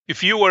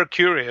 If you are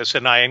curious,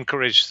 and I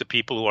encourage the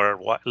people who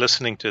are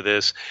listening to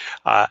this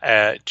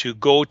to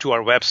go to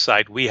our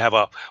website, we have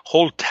a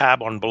whole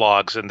tab on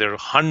blogs, and there are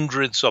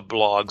hundreds of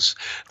blogs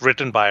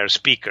written by our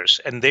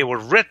speakers. And they were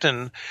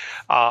written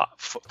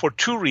for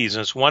 2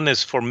 reasons. One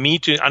is for me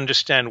to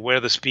understand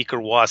where the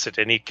speaker was at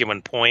any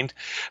given point.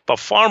 But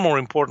far more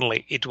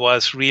importantly, it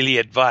was really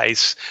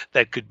advice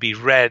that could be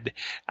read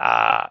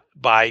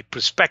by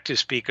prospective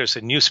speakers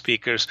and new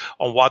speakers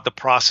on what the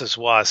process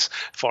was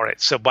for it.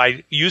 So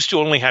used to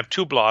only have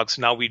 2 blogs.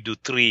 Now we do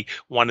 3.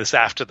 One is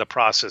after the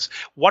process.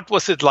 What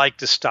was it like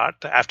to start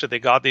after they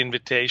got the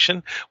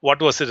invitation?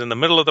 What was it in the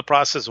middle of the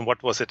process? And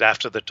what was it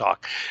after the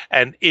talk?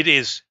 And it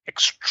is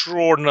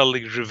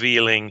extraordinarily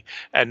revealing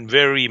and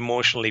very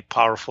emotionally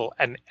powerful,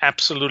 and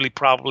absolutely,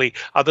 probably,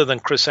 other than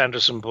Chris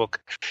Anderson's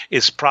book,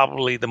 is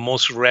probably the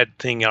most read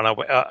thing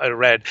I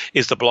read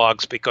is the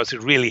blogs, because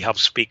it really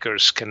helps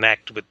speakers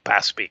connect with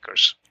past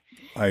speakers.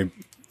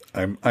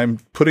 I'm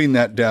putting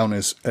that down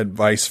as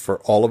advice for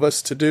all of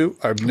us to do.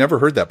 I've never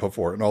heard that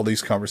before in all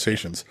these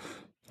conversations.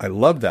 I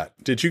love that.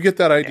 Did you get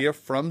that idea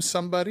from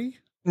somebody?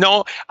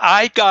 No,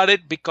 I got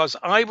it because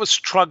I was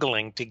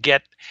struggling to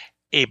get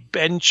a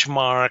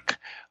benchmark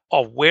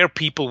of where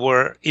people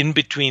were in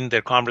between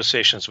their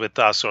conversations with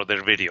us or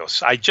their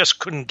videos. I just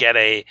couldn't get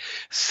a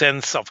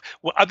sense of,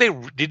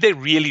 did they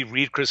really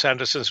read Chris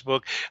Anderson's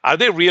book? Are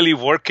they really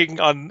working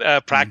on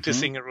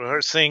practicing and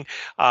rehearsing?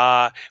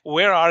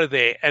 Where are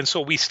they? And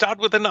so we start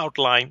with an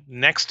outline.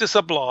 Next is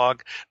a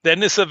blog,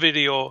 then is a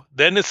video,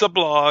 then is a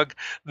blog,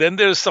 then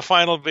there's the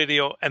final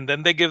video, and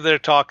then they give their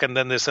talk, and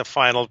then there's a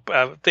final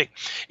thing.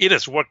 It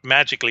has worked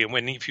magically.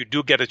 And if you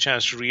do get a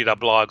chance to read our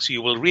blogs,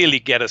 you will really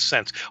get a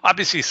sense.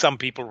 Obviously, some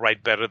people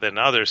write better than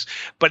others,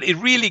 but it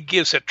really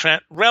gives a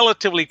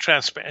relatively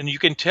transparent, and you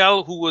can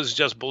tell who was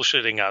just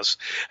bullshitting us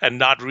and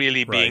not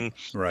really being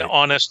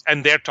honest,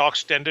 and their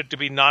talks tended to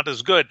be not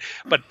as good.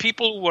 But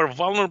people who were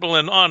vulnerable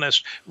and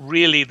honest,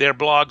 really their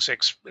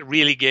blogs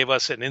really gave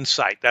us an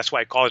insight. That's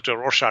why I call it a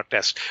Rorschach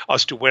test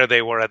as to where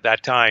they were at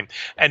that time.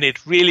 And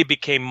it really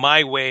became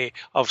my way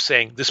of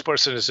saying, this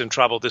person is in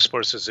trouble, this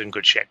person is in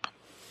good shape.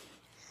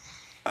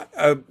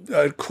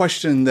 A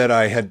question that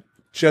I had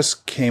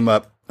just came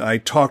up, I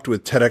talked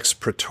with TEDx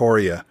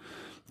Pretoria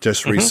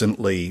just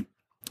recently,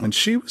 and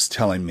she was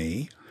telling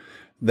me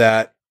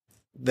that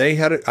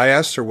I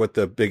asked her what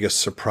the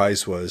biggest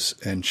surprise was,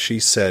 and she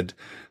said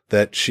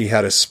that she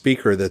had a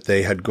speaker that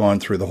they had gone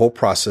through the whole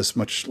process,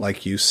 much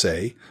like you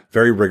say,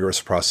 very rigorous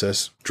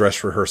process,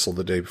 dress rehearsal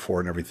the day before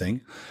and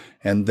everything.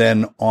 And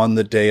then on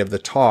the day of the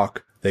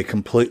talk, they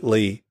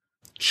completely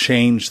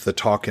changed the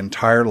talk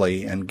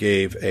entirely and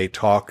gave a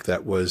talk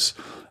that was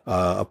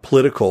a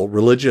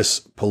religious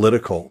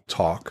political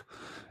talk.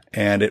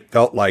 And it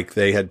felt like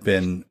they had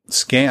been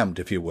scammed,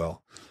 if you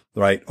will,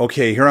 right?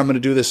 Okay, here I'm going to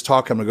do this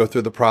talk. I'm going to go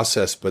through the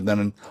process, but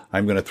then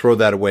I'm going to throw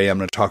that away. I'm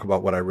going to talk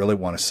about what I really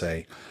want to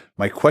say.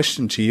 My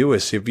question to you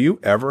is, have you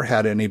ever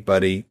had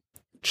anybody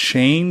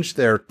change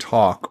their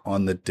talk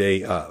on the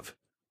day of?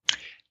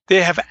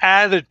 They have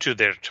added to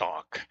their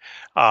talk.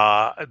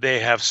 They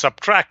have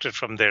subtracted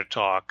from their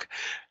talk.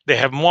 They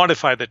have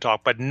modified the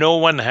talk, but no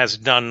one has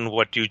done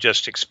what you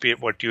just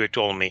experienced, what you had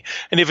told me.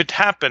 And if it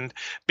happened,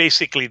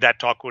 basically that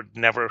talk would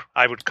never,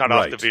 I would cut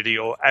off the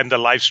video and the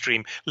live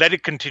stream, let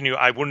it continue.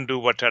 I wouldn't do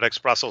what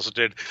TEDx Brussels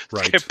did,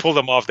 pull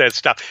them off that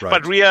stuff.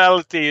 But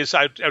reality is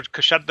I would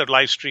shut the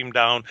live stream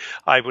down.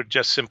 I would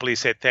just simply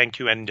say thank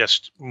you and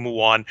just move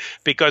on.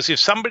 Because if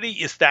somebody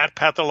is that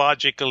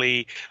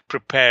pathologically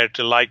prepared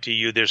to lie to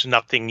you, there's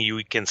nothing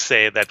you can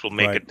say that will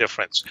make a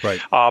difference.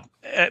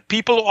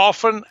 People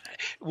often,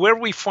 where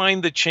we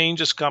find the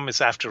changes come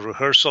is after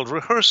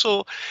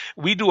rehearsal.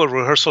 We do a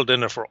rehearsal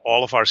dinner for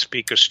all of our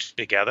speakers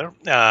together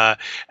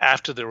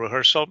after the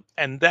rehearsal.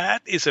 And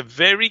that is a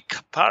very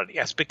cathartic,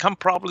 has become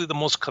probably the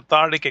most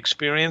cathartic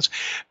experience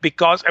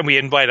and we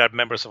invite our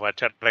members of our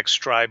TEDx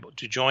tribe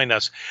to join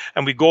us.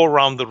 And we go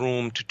around the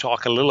room to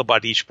talk a little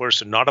about each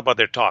person, not about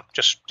their talk,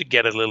 just to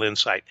get a little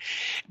insight.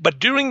 But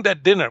during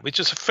that dinner, which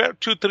is a fair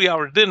 2-3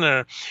 hour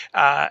dinner,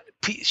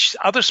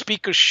 other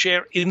speakers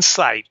share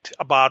insight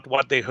about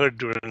what they heard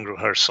during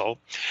rehearsal,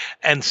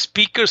 and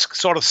speakers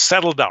sort of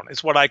settle down.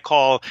 It's what I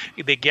call,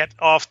 they get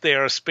off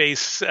their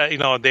space,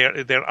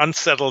 their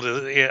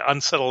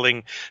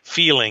unsettling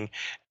feeling.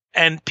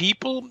 And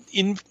people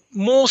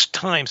most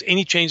times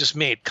any changes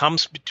made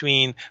comes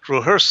between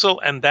rehearsal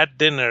and that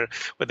dinner,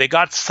 where they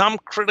got some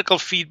critical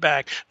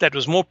feedback that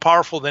was more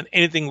powerful than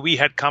anything we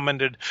had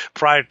commented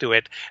prior to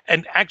it.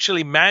 And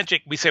actually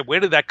magic, we say, where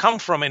did that come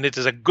from? And it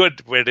is a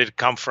good, where did it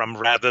come from,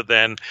 rather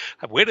than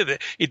where did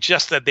it, it's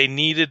just that they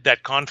needed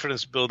that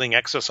confidence building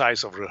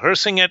exercise of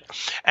rehearsing it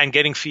and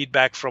getting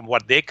feedback from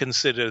what they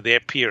consider their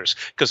peers.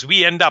 Because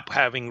we end up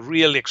having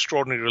really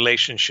extraordinary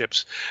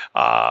relationships,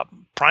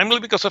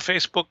 primarily because of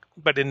Facebook,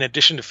 but in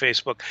addition to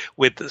Facebook,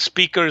 with the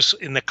speakers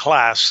in the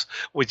class.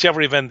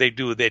 Whichever event they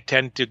do, they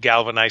tend to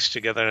galvanize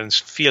together and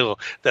feel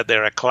that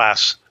they're a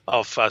class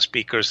of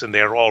speakers and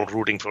they're all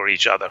rooting for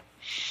each other.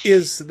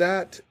 Is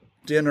that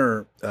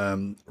dinner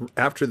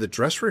after the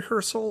dress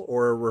rehearsal,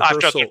 or a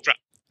rehearsal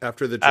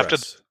after the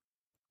dress?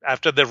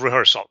 After the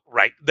rehearsal,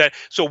 right?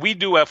 So we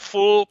do a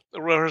full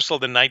rehearsal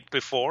the night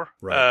before,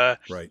 right.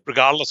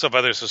 Regardless of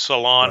whether it's a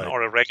salon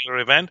or a regular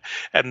event,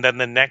 and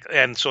then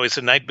and so it's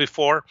the night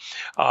before,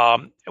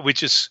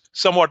 which is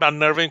somewhat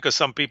unnerving because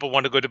some people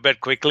want to go to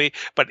bed quickly,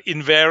 but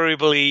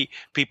invariably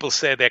people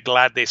say they're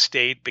glad they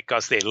stayed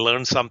because they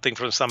learned something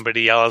from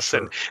somebody else,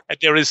 sure. and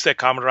there is the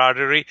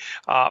camaraderie.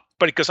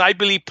 But because I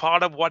believe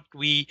part of what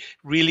we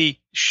really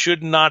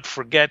should not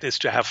forget is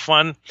to have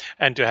fun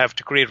and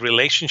to create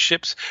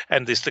relationships,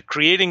 and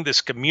creating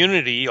this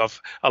community of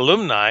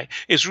alumni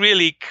is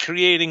really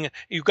creating.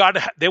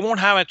 They won't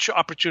have an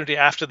opportunity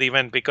after the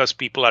event because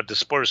people are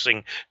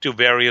dispersing to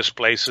various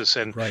places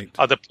and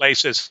other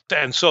places,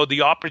 and so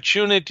the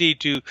opportunity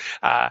to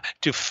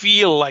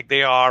feel like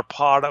they are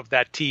part of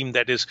that team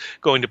that is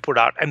going to put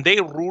out, and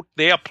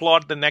they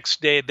applaud the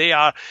next day. They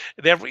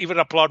even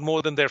applaud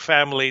more than their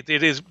family.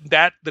 It is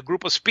that the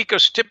group of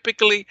speakers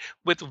typically,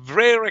 with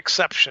rare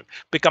exception,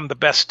 become the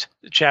best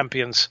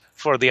champions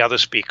for the other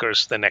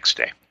speakers the next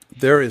day.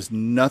 There is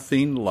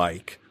nothing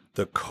like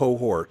the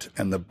cohort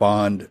and the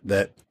bond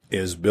that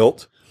is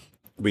built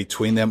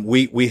between them.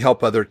 We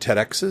help other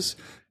TEDx's,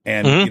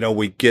 and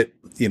we get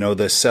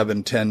the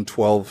 7, 10,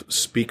 12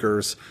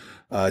 speakers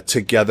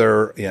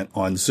together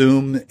on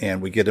Zoom, and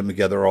we get them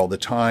together all the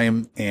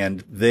time,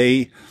 and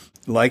they,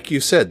 like you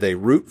said, they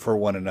root for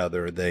one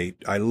another.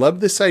 I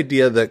love this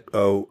idea that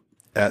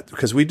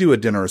because we do a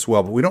dinner as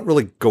well, but we don't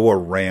really go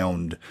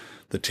around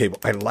the table.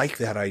 I like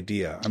that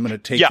idea. I'm going to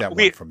take that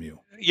one from you.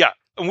 Yeah.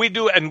 And we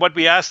do, and what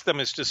we ask them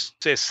is to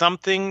say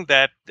something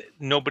that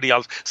nobody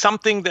else,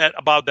 something that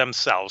about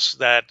themselves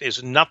that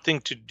is nothing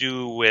to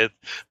do with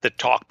the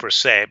talk per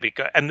se.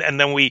 And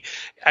then we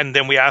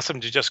ask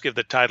them to just give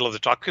the title of the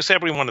talk, because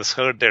everyone has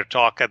heard their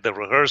talk at the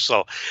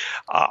rehearsal,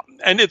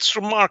 and it's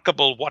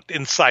remarkable what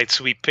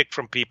insights we pick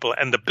from people,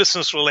 and the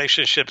business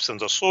relationships and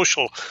the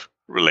social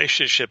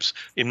relationships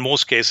in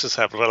most cases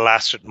have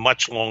lasted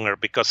much longer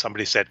because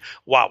somebody said,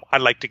 wow, I'd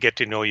like to get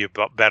to know you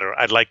better.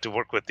 I'd like to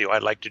work with you.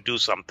 I'd like to do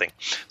something.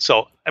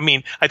 So,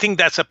 I think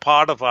that's a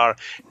part of our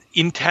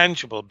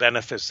intangible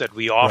benefits that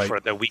we offer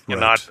that we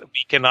cannot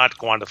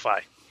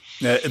quantify.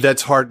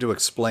 That's hard to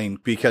explain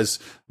because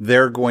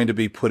they're going to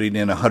be putting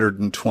in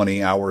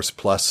 120 hours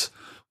plus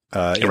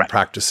in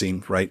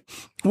practicing, right?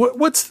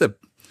 What's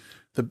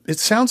it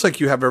sounds like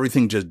you have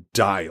everything just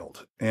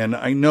dialed, and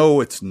I know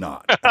it's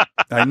not.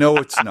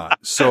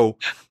 So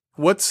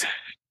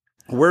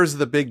where's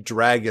the big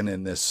dragon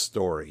in this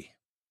story?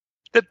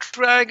 The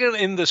dragon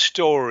in the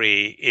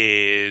story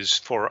is,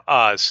 for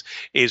us,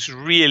 is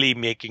really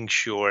making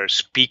sure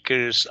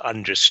speakers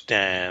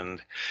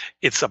understand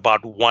it's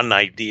about one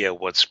idea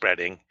what's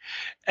spreading,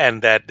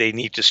 and that they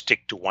need to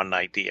stick to one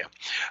idea.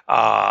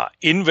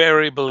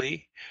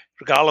 Invariably,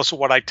 regardless of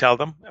what I tell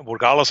them,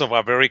 regardless of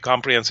our very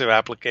comprehensive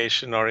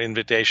application or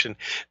invitation,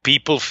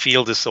 people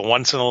feel this is a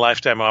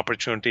once-in-a-lifetime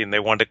opportunity, and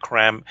they want to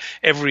cram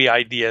every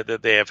idea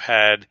that they have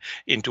had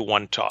into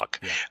one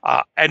talk.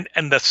 Yeah.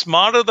 And the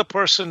smarter the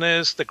person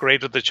is, the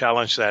greater the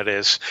challenge that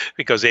is,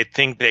 because they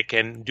think they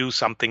can do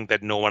something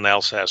that no one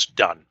else has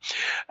done.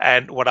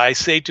 And what I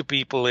say to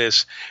people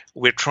is,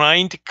 we're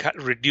trying to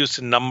reduce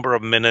the number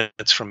of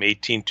minutes from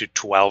 18 to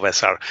 12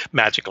 as our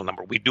magical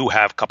number. We do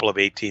have a couple of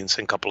 18s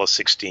and a couple of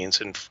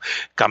 16s and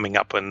coming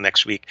up in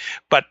next week.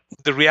 But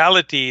the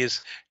reality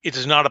is, it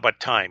is not about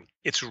time.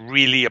 It's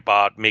really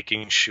about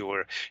making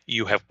sure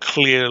you have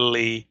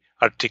clearly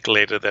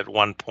articulated that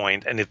one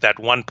point. And if that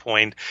one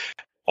point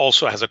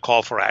also has a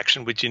call for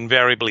action, which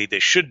invariably there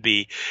should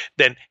be,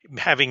 then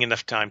having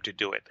enough time to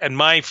do it. And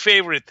my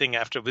favorite thing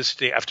after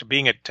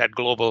being at TED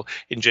Global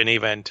in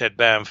Geneva and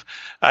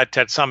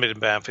TED Summit in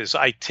Banff, is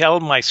I tell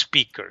my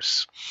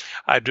speakers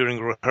during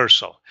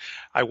rehearsal,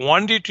 I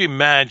want you to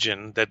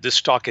imagine that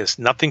this talk has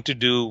nothing to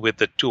do with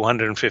the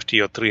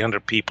 250 or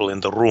 300 people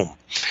in the room.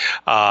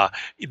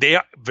 They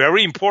are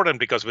very important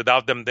because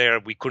without them there,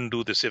 we couldn't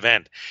do this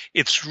event.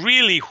 It's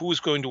really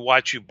who's going to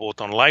watch you both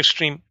on live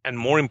stream and,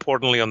 more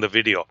importantly, on the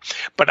video.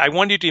 But I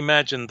want you to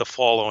imagine the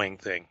following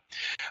thing.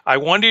 I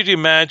want you to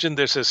imagine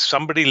there's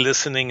somebody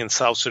listening in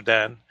South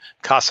Sudan,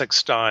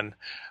 Kazakhstan,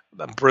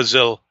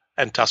 Brazil,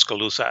 and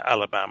Tuscaloosa,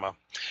 Alabama.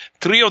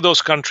 3 of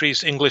those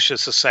countries, English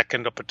is the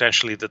second or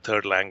potentially the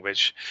third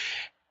language.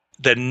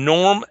 The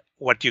norm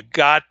what you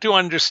got to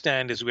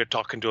understand is we're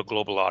talking to a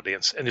global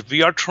audience. And if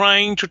we are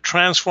trying to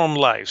transform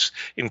lives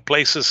in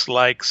places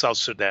like South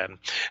Sudan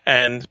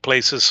and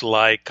places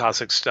like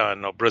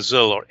Kazakhstan or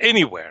Brazil or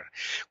anywhere,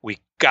 we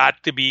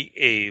got to be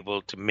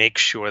able to make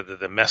sure that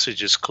the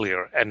message is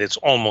clear, and it's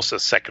almost a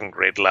second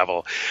grade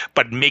level,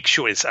 but make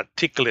sure it's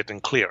articulate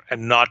and clear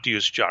and not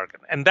use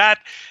jargon. And that,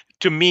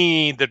 to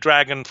me, the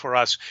dragon for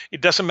us,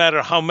 it doesn't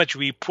matter how much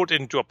we put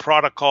into a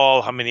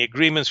protocol, how many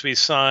agreements we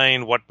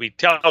sign, what we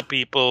tell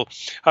people,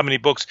 how many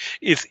books,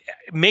 is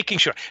making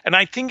sure. And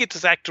I think it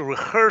is actual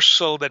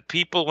rehearsal that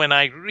people, when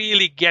I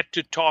really get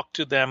to talk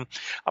to them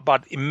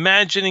about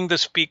imagining the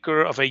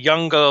speaker of a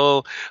young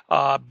girl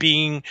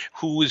being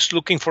who is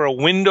looking for a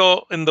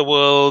window in the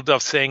world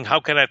of saying, how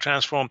can I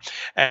transform?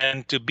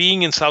 And to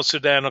being in South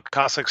Sudan or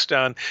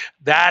Kazakhstan,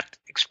 that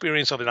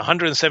experience of in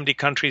 170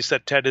 countries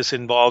that TED is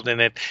involved in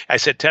it. I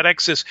said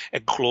TEDx is a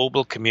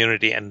global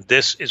community, and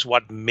this is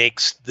what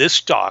makes this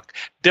talk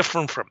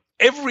different from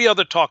every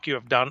other talk you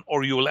have done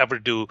or you will ever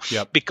do.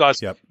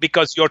 Because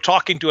you're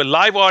talking to a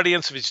live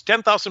audience, if it's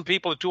 10,000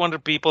 people or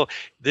 200 people,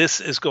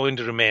 this is going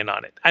to remain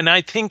on it. And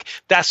I think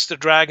that's the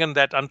dragon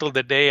that until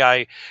the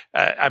day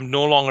I'm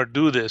no longer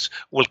do this,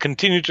 will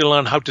continue to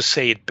learn how to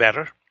say it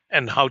better,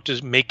 and how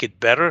to make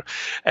it better,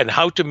 and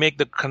how to make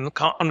the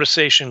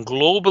conversation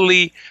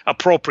globally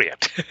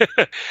appropriate.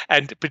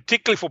 And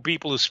particularly for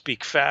people who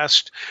speak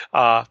fast,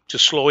 to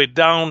slow it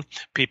down,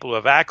 people who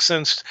have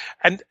accents,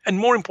 and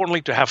more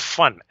importantly, to have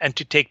fun and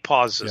to take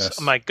pauses. Yes.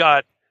 Oh my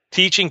God,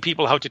 teaching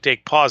people how to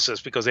take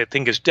pauses because they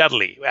think it's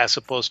deadly, as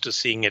opposed to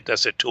seeing it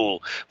as a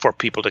tool for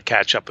people to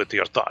catch up with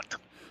your thought.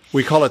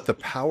 We call it the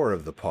power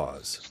of the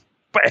pause.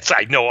 But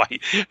I know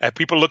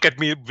people look at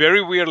me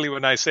very weirdly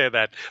when I say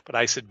that. But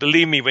I said,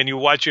 believe me, when you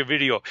watch your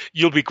video,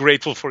 you'll be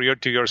grateful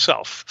to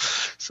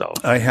yourself. So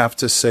I have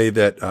to say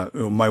that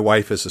my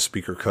wife is a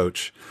speaker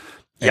coach,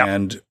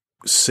 and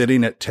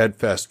sitting at TED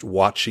Fest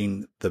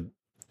watching the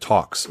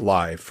talks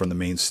live from the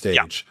main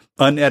stage,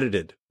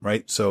 unedited,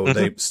 right? So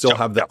they still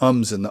have the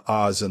ums and the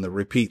ahs and the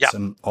repeats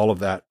and all of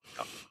that.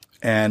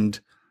 And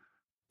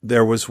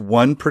there was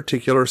one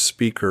particular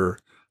speaker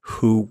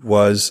who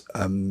was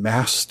a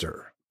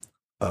master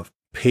of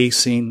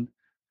pacing,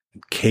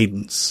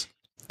 cadence,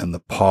 and the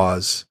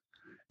pause,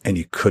 and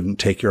you couldn't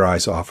take your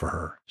eyes off of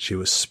her. She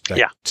was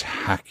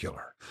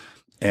spectacular.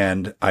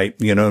 And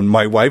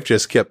my wife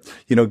just kept,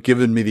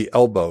 giving me the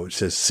elbow. She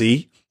says,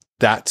 see,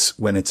 that's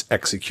when it's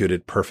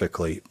executed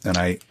perfectly. And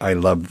I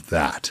love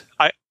that.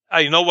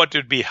 I know what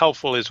would be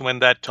helpful is when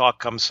that talk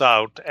comes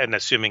out, and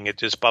assuming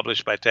it is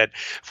published by TED,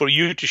 for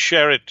you to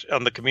share it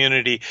on the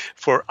community,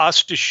 for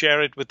us to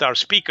share it with our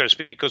speakers,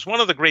 because one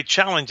of the great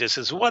challenges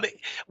is what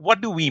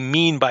do we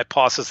mean by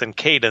pauses and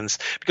cadence?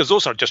 Because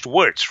those are just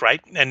words,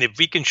 right? And if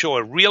we can show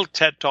a real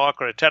TED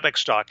talk or a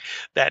TEDx talk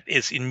that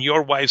is, in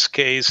your wife's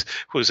case,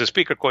 who's a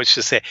speaker coach,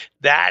 to say,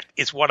 that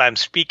is what I'm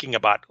speaking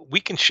about, we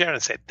can share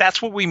and say,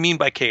 that's what we mean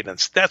by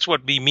cadence. That's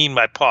what we mean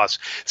by pause.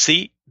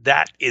 See?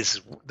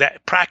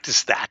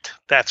 Practice that.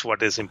 That's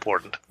what is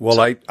important. Well,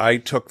 so, I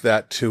took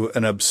that to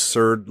an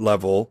absurd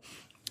level.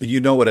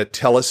 You know what a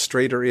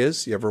telestrator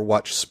is? You ever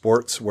watch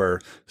sports where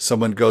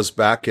someone goes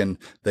back and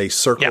they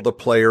circle the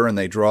player and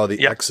they draw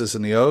the X's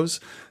and the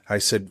O's? I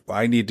said,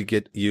 I need to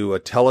get you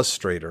a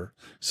telestrator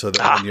so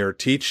that when you're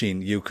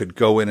teaching, you could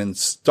go in and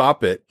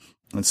stop it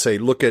and say,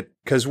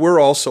 because we're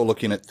also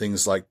looking at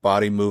things like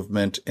body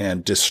movement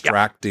and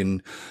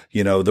distracting,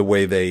 the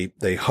way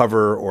they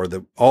hover or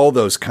all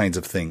those kinds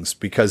of things,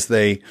 because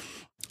they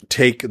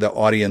take the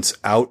audience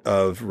out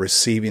of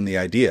receiving the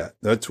idea.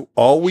 That's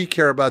all we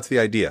care about, is the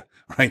idea,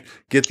 right?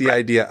 Get the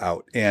idea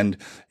out. And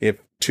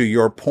if, to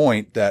your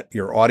point, that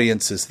your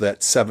audience is that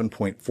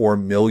 7.4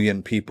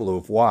 million people who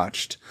have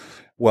watched,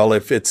 well,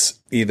 if it's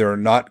either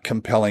not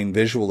compelling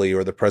visually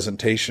or the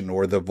presentation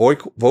or the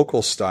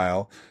vocal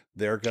style,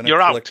 they're going to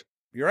click. Out.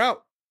 You're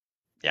out.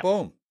 Yeah.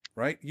 Boom.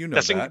 Right.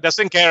 That.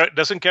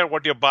 Doesn't care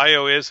what your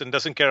bio is and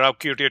doesn't care how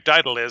cute your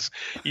title is.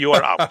 You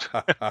are out.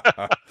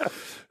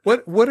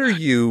 What are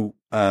you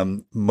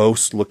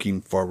most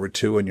looking forward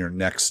to in your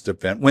next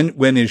event?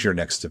 When is your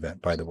next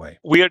event, by the way?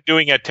 We are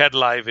doing a TED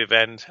Live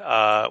event,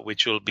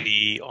 which will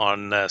be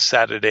on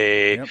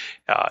Saturday,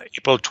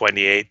 April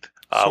 28th.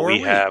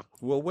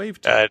 We'll wave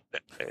to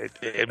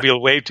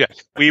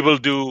We will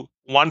do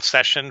one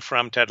session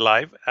from TED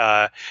Live,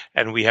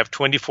 and we have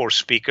 24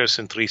 speakers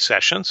in 3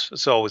 sessions,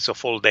 so it's a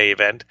full day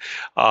event.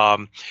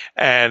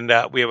 And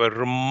we have a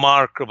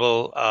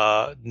remarkable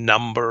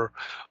number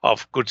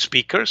of good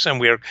speakers, and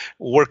we're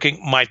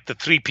working. The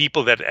 3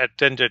 people that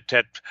attended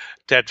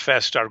TED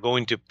Fest are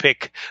going to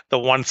pick the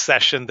one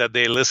session that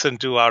they listen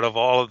to out of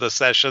all of the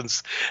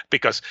sessions,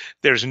 because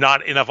there's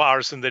not enough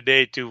hours in the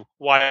day to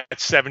watch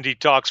 70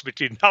 talks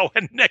between now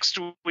and next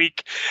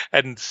week,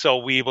 and so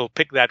we will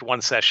pick that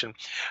one session.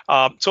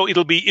 So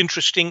it'll be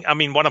interesting. I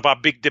mean, one of our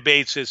big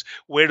debates is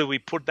where do we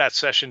put that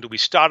session? Do we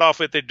start off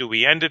with it? Do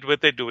we end it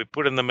with it? Do we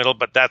put it in the middle?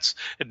 But that's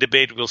a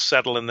debate we'll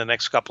settle in the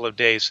next couple of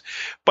days.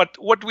 But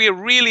what we are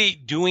really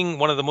doing,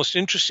 one of the most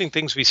interesting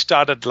things we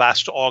started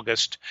last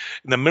August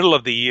in the middle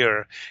of the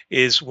year,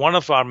 is one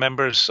of our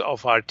members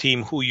of our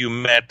team who you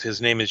met,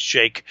 his name is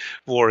Jake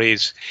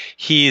Voorhees.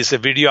 He is a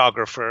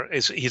videographer.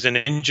 He's an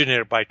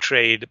engineer by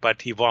trade,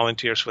 but he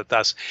volunteers with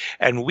us.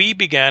 And we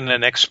began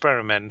an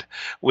experiment,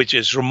 which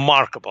is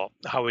remarkable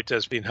how it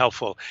has been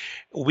helpful.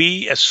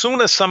 As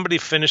soon as somebody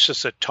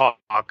finishes a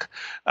talk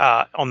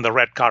on the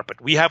red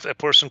carpet, we have a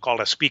person called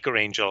a speaker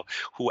angel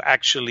who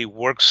actually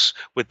works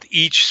with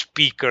each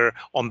speaker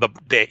on the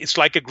day. It's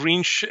like a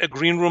green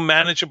room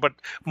manager, but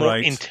more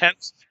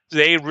intense.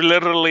 They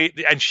literally,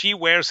 and she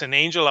wears an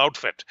angel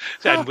outfit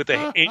and with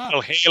an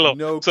angel halo,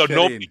 No so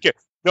kidding.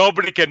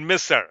 nobody can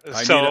miss her.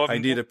 I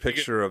need a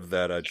picture of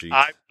that, Ajit.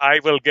 I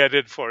will get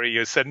it for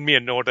you. Send me a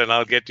note and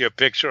I'll get you a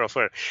picture of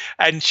her.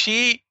 And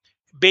she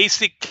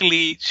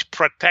basically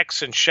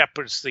protects and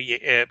shepherds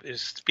the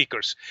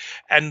speakers.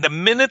 And the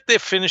minute they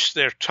finish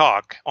their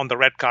talk on the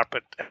red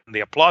carpet and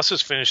the applause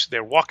is finished,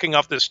 they're walking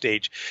off the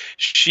stage,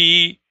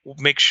 she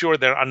makes sure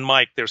they're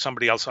unmiked. There's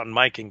somebody else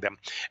unmiking them.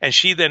 And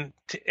she then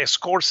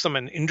escorts them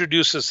and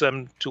introduces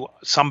them to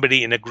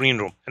somebody in a green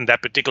room. And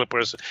that particular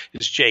person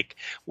is Jake,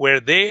 where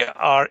they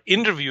are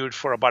interviewed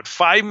for about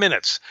 5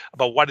 minutes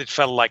about what it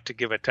felt like to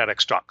give a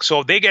TEDx talk.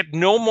 So they get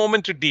no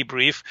moment to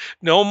debrief,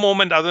 no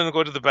moment other than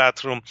go to the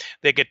bathroom.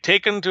 They get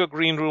taken to a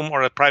green room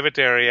or a private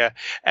area,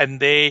 and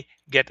they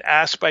get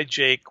asked by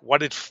Jake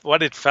what it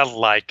felt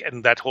like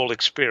and that whole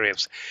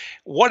experience.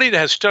 What it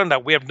has turned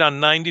out, we have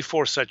done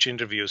 94 such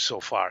interviews so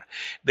far.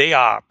 They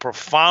are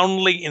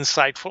profoundly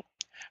insightful.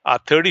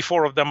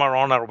 34 of them are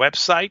on our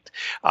website.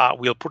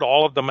 We'll put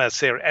all of them as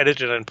they're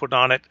edited and put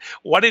on it.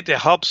 What it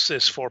helps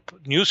is for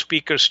new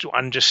speakers to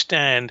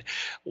understand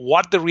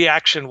what the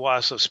reaction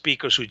was of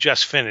speakers who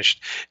just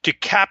finished, to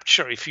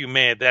capture, if you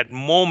may, that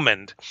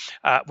moment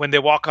when they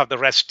walk off the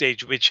red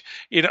stage, which,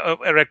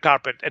 a red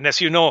carpet. And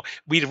as you know,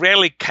 we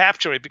rarely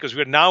capture it because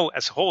we're now,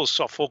 as hosts,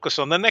 so focused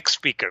on the next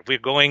speaker. We're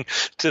going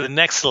to the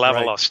next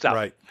level of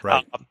stuff.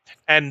 Right.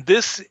 And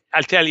this,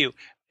 I'll tell you,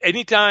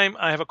 anytime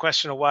I have a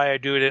question of why I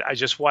do it, I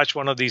just watch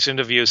one of these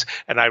interviews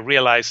and I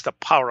realize the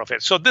power of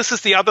it. So this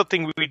is the other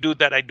thing we do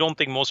that I don't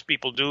think most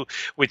people do,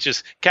 which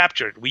is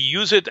capture it. We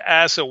use it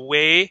as a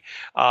way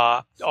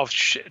of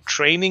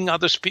training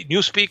other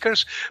new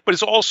speakers, but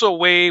it's also a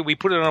way we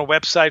put it on our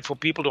website for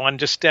people to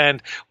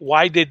understand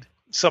why did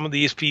some of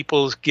these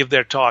people give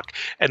their talk,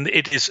 and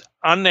it is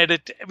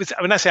unedited.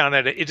 When I say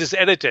unedited, it is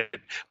edited,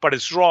 but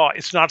it's raw.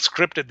 It's not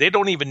scripted. They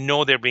don't even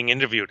know they're being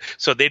interviewed,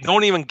 so they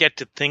don't even get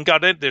to think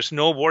on it. There's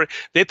no worry.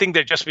 They think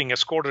they're just being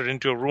escorted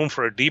into a room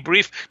for a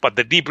debrief, but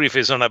the debrief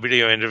is on a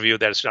video interview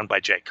that is done by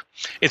Jake.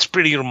 It's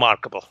pretty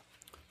remarkable.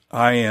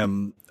 I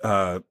am,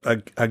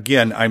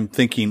 again, I'm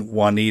thinking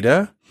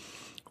Juanita,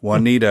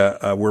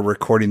 we're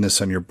recording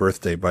this on your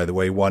birthday, by the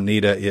way.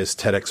 Juanita is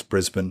TEDx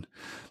Brisbane,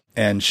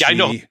 and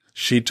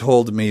she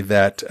told me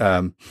that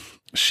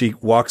she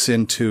walks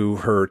into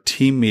her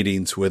team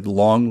meetings with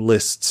long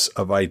lists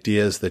of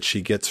ideas that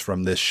she gets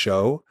from this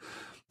show.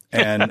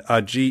 And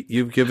Ajit,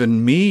 you've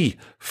given me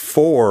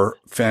 4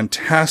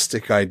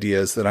 fantastic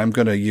ideas that I'm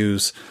going to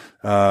use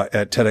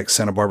at TEDx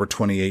Santa Barbara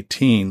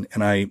 2018.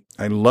 And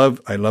I love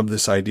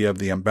this idea of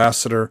the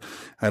ambassador.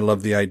 I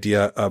love the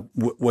idea of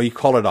what you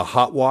call it, a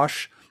hot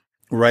wash.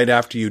 Right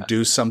after you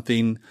do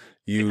something,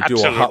 you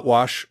do a hot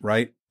wash,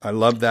 right? I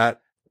love that.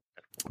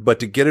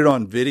 But to get it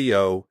on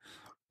video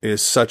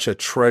is such a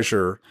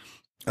treasure.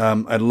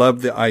 I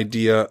love the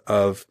idea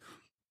of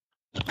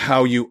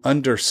how you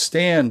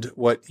understand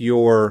what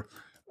your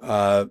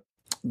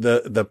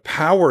the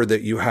power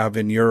that you have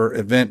in your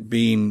event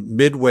being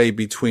midway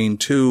between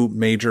 2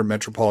 major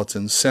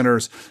metropolitan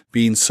centers,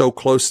 being so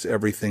close to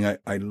everything.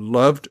 I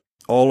loved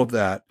all of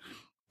that.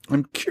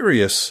 I'm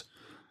curious,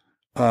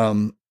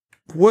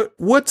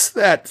 what's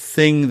that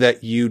thing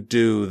that you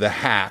do, the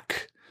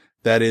hack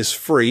that is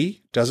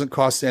free, doesn't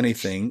cost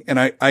anything? And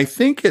I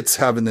think it's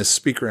having this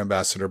speaker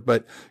ambassador,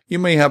 but you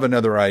may have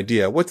another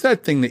idea. What's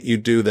that thing that you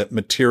do that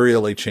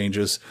materially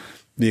changes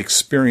the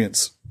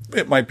experience?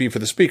 It might be for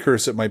the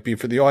speakers. It might be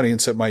for the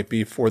audience. It might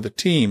be for the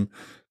team.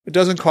 It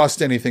doesn't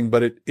cost anything,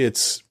 but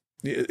it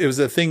was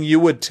a thing you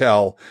would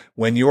tell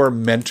when you're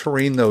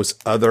mentoring those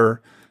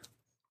other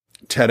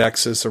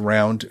TEDx's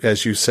around,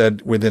 as you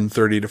said, within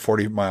 30 to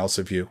 40 miles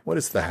of you. What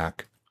is the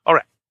hack? All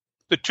right.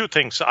 The 2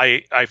 things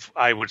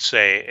I would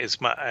say is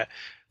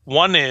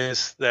one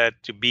is that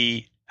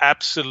to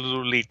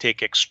absolutely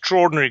take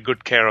extraordinary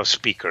good care of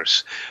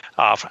speakers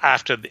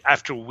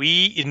after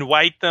we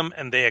invite them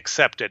and they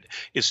accept it,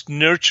 is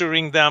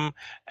nurturing them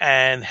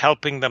and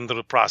helping them through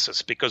the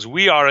process, because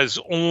we are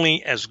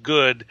only as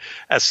good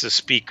as the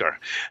speaker.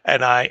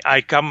 And I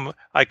have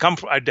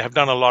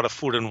done a lot of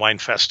food and wine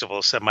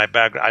festivals, and my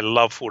background, I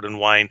love food and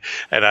wine,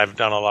 and I've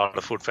done a lot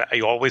of food.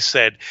 I always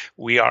said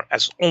we are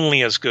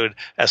only as good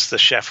as the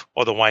chef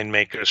or the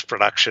winemaker's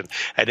production.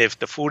 And if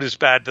the food is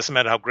bad, doesn't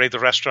matter how great the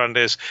restaurant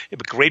is, if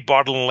great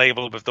bottle and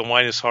label, but the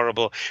wine is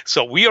horrible.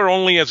 So we are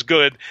only as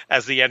good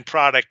as the end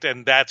product,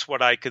 and that's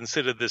what I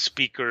consider the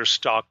speaker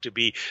stock to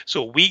be.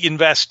 So we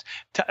invest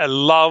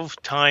love,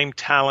 time,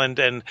 talent,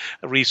 and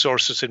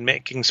resources in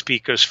making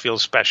speakers feel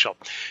special.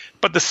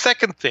 But the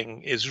second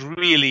thing is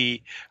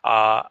really,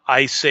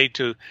 I say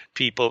to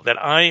people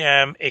that I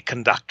am a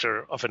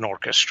conductor of an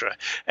orchestra.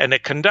 And a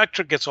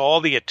conductor gets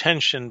all the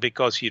attention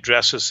because he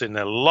dresses in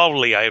a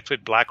lovely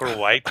outfit, black or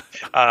white.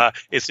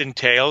 It's in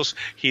tails.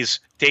 He's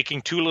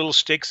taking two little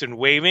sticks and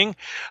waving.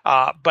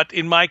 But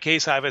in my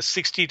case, I have a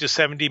 60 to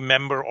 70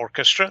 member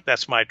orchestra.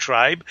 That's my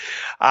tribe.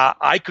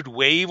 I could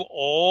wave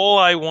all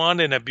I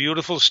want in a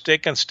beautiful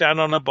stick and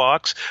stand on a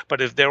box. But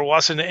if there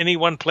wasn't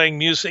anyone playing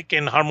music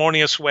in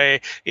harmonious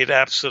way, it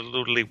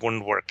absolutely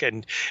wouldn't work.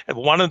 And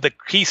one of the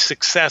key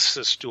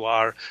successes to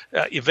our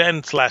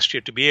event last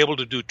year, to be able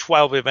to do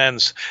 12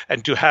 events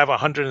and to have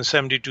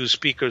 172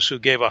 speakers who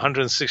gave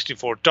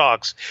 164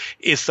 talks,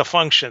 is the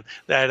function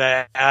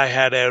that I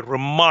had a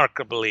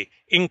remarkably,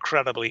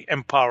 incredibly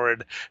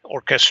empowered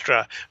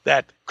orchestra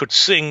that could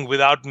sing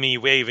without me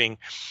waving.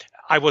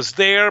 I was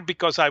there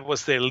because I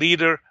was their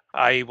leader.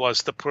 I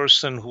was the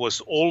person who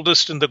was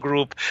oldest in the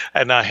group,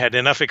 and I had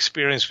enough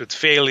experience with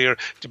failure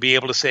to be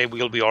able to say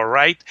we'll be all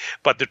right.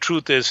 But the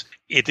truth is,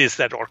 it is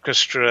that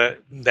orchestra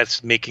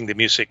that's making the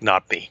music,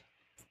 not me.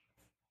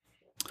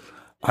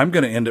 I'm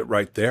going to end it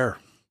right there.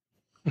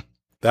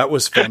 That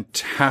was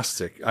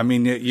fantastic. I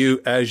mean,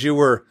 as you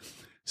were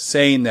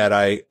saying that,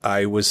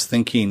 I was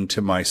thinking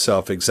to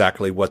myself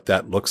exactly what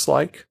that looks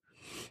like.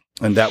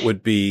 And that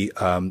would be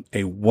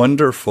a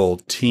wonderful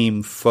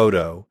team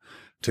photo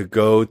to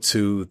go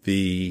to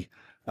the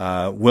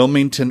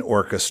Wilmington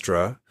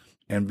Orchestra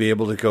and be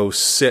able to go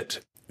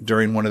sit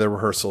during one of the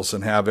rehearsals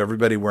and have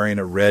everybody wearing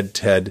a red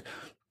TED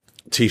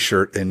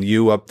T-shirt and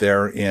you up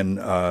there in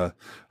a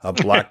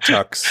black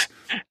tux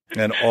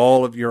and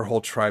all of your whole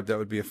tribe. That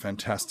would be a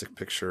fantastic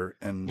picture.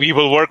 And we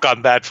will work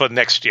on that for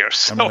next year.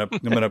 So. I'm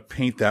going to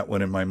paint that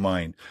one in my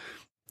mind.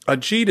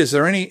 Ajit, is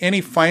there any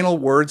final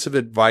words of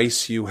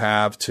advice you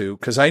have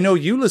because I know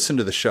you listen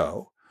to the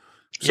show.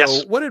 So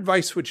yes. What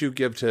advice would you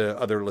give to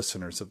other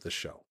listeners of the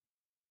show?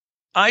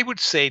 I would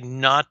say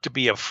not to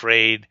be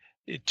afraid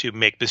to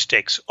make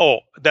mistakes. Oh,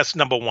 that's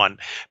number one.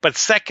 But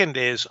second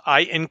is I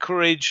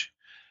encourage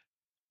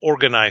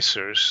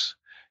organizers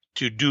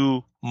to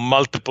do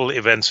multiple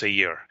events a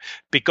year,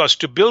 because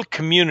to build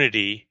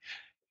community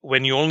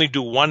when you only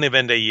do one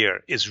event a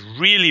year is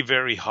really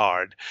very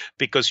hard,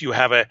 because you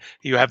have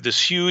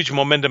this huge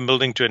momentum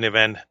building to an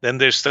event, then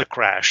there's the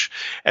crash,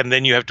 and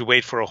then you have to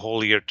wait for a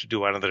whole year to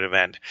do another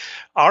event.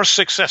 Our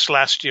success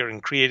last year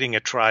in creating a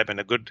tribe and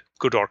a good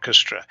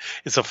orchestra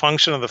is a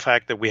function of the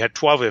fact that we had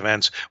 12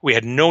 events. We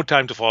had no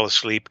time to fall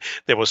asleep.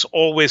 There was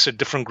always a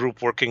different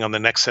group working on the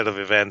next set of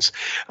events.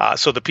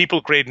 So the people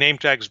who create name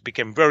tags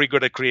became very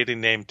good at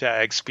creating name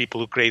tags.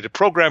 People who created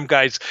program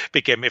guides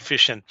became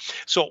efficient.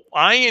 So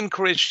I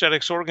encourage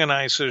TEDx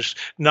organizers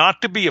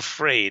not to be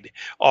afraid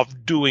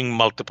of doing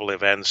multiple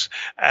events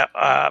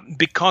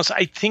because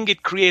I think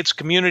it creates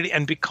community,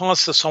 and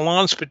because the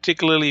salons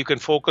particularly, you can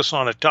focus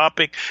on a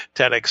topic.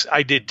 TEDx,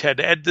 I did TED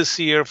Ed this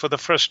year for the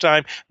first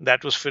time.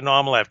 That was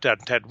phenomenal. I've done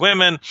TED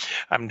Women.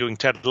 I'm doing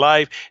TED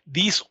Live.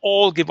 These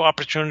all give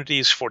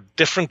opportunities for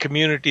different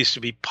communities to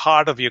be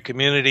part of your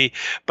community,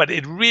 but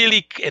it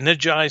really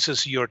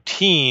energizes your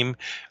team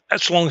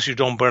as long as you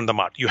don't burn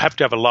them out. You have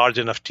to have a large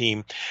enough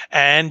team,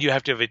 and you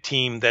have to have a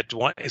team that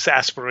is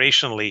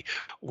aspirationally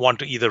want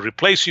to either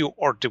replace you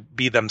or to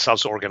be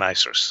themselves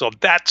organizers. So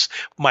that's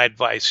my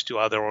advice to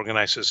other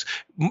organizers.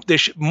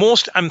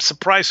 I'm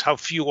surprised how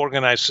few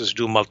organizers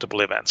do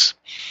multiple events.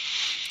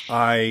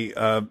 I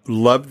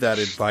love that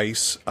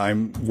advice.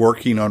 I'm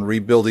working on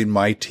rebuilding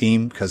my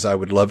team because I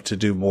would love to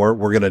do more.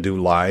 We're going to do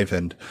live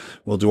and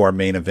we'll do our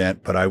main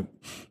event, but I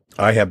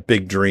have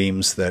big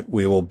dreams that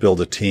we will build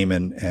a team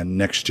and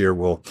next year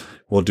we'll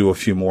do a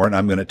few more, and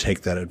I'm going to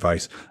take that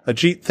advice.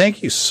 Ajit,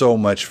 thank you so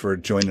much for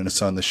joining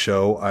us on the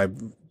show. I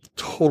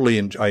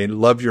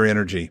love your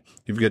energy.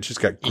 You've just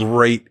got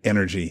great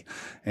energy,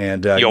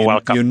 and you're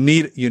welcome. You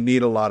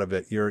need a lot of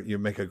it. You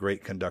make a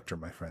great conductor,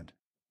 my friend.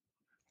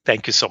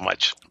 Thank you so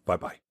much.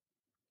 Bye-bye.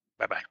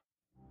 Bye-bye.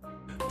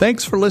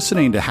 Thanks for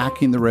listening to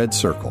Hacking the Red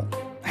Circle.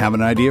 Have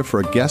an idea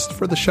for a guest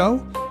for the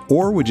show?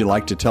 Or would you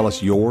like to tell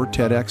us your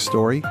TEDx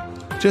story?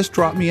 Just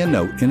drop me a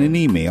note in an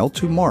email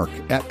to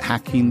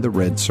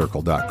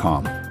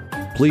mark@hackingtheredcircle.com.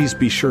 Please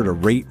be sure to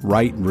rate,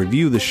 write, and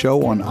review the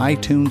show on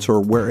iTunes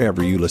or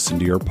wherever you listen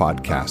to your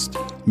podcast.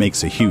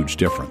 Makes a huge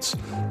difference.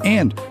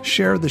 And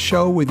share the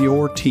show with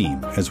your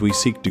team as we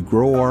seek to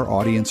grow our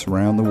audience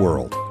around the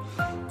world.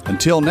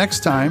 Until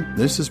next time,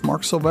 this is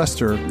Mark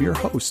Sylvester, your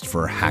host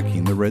for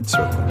Hacking the Red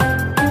Circle.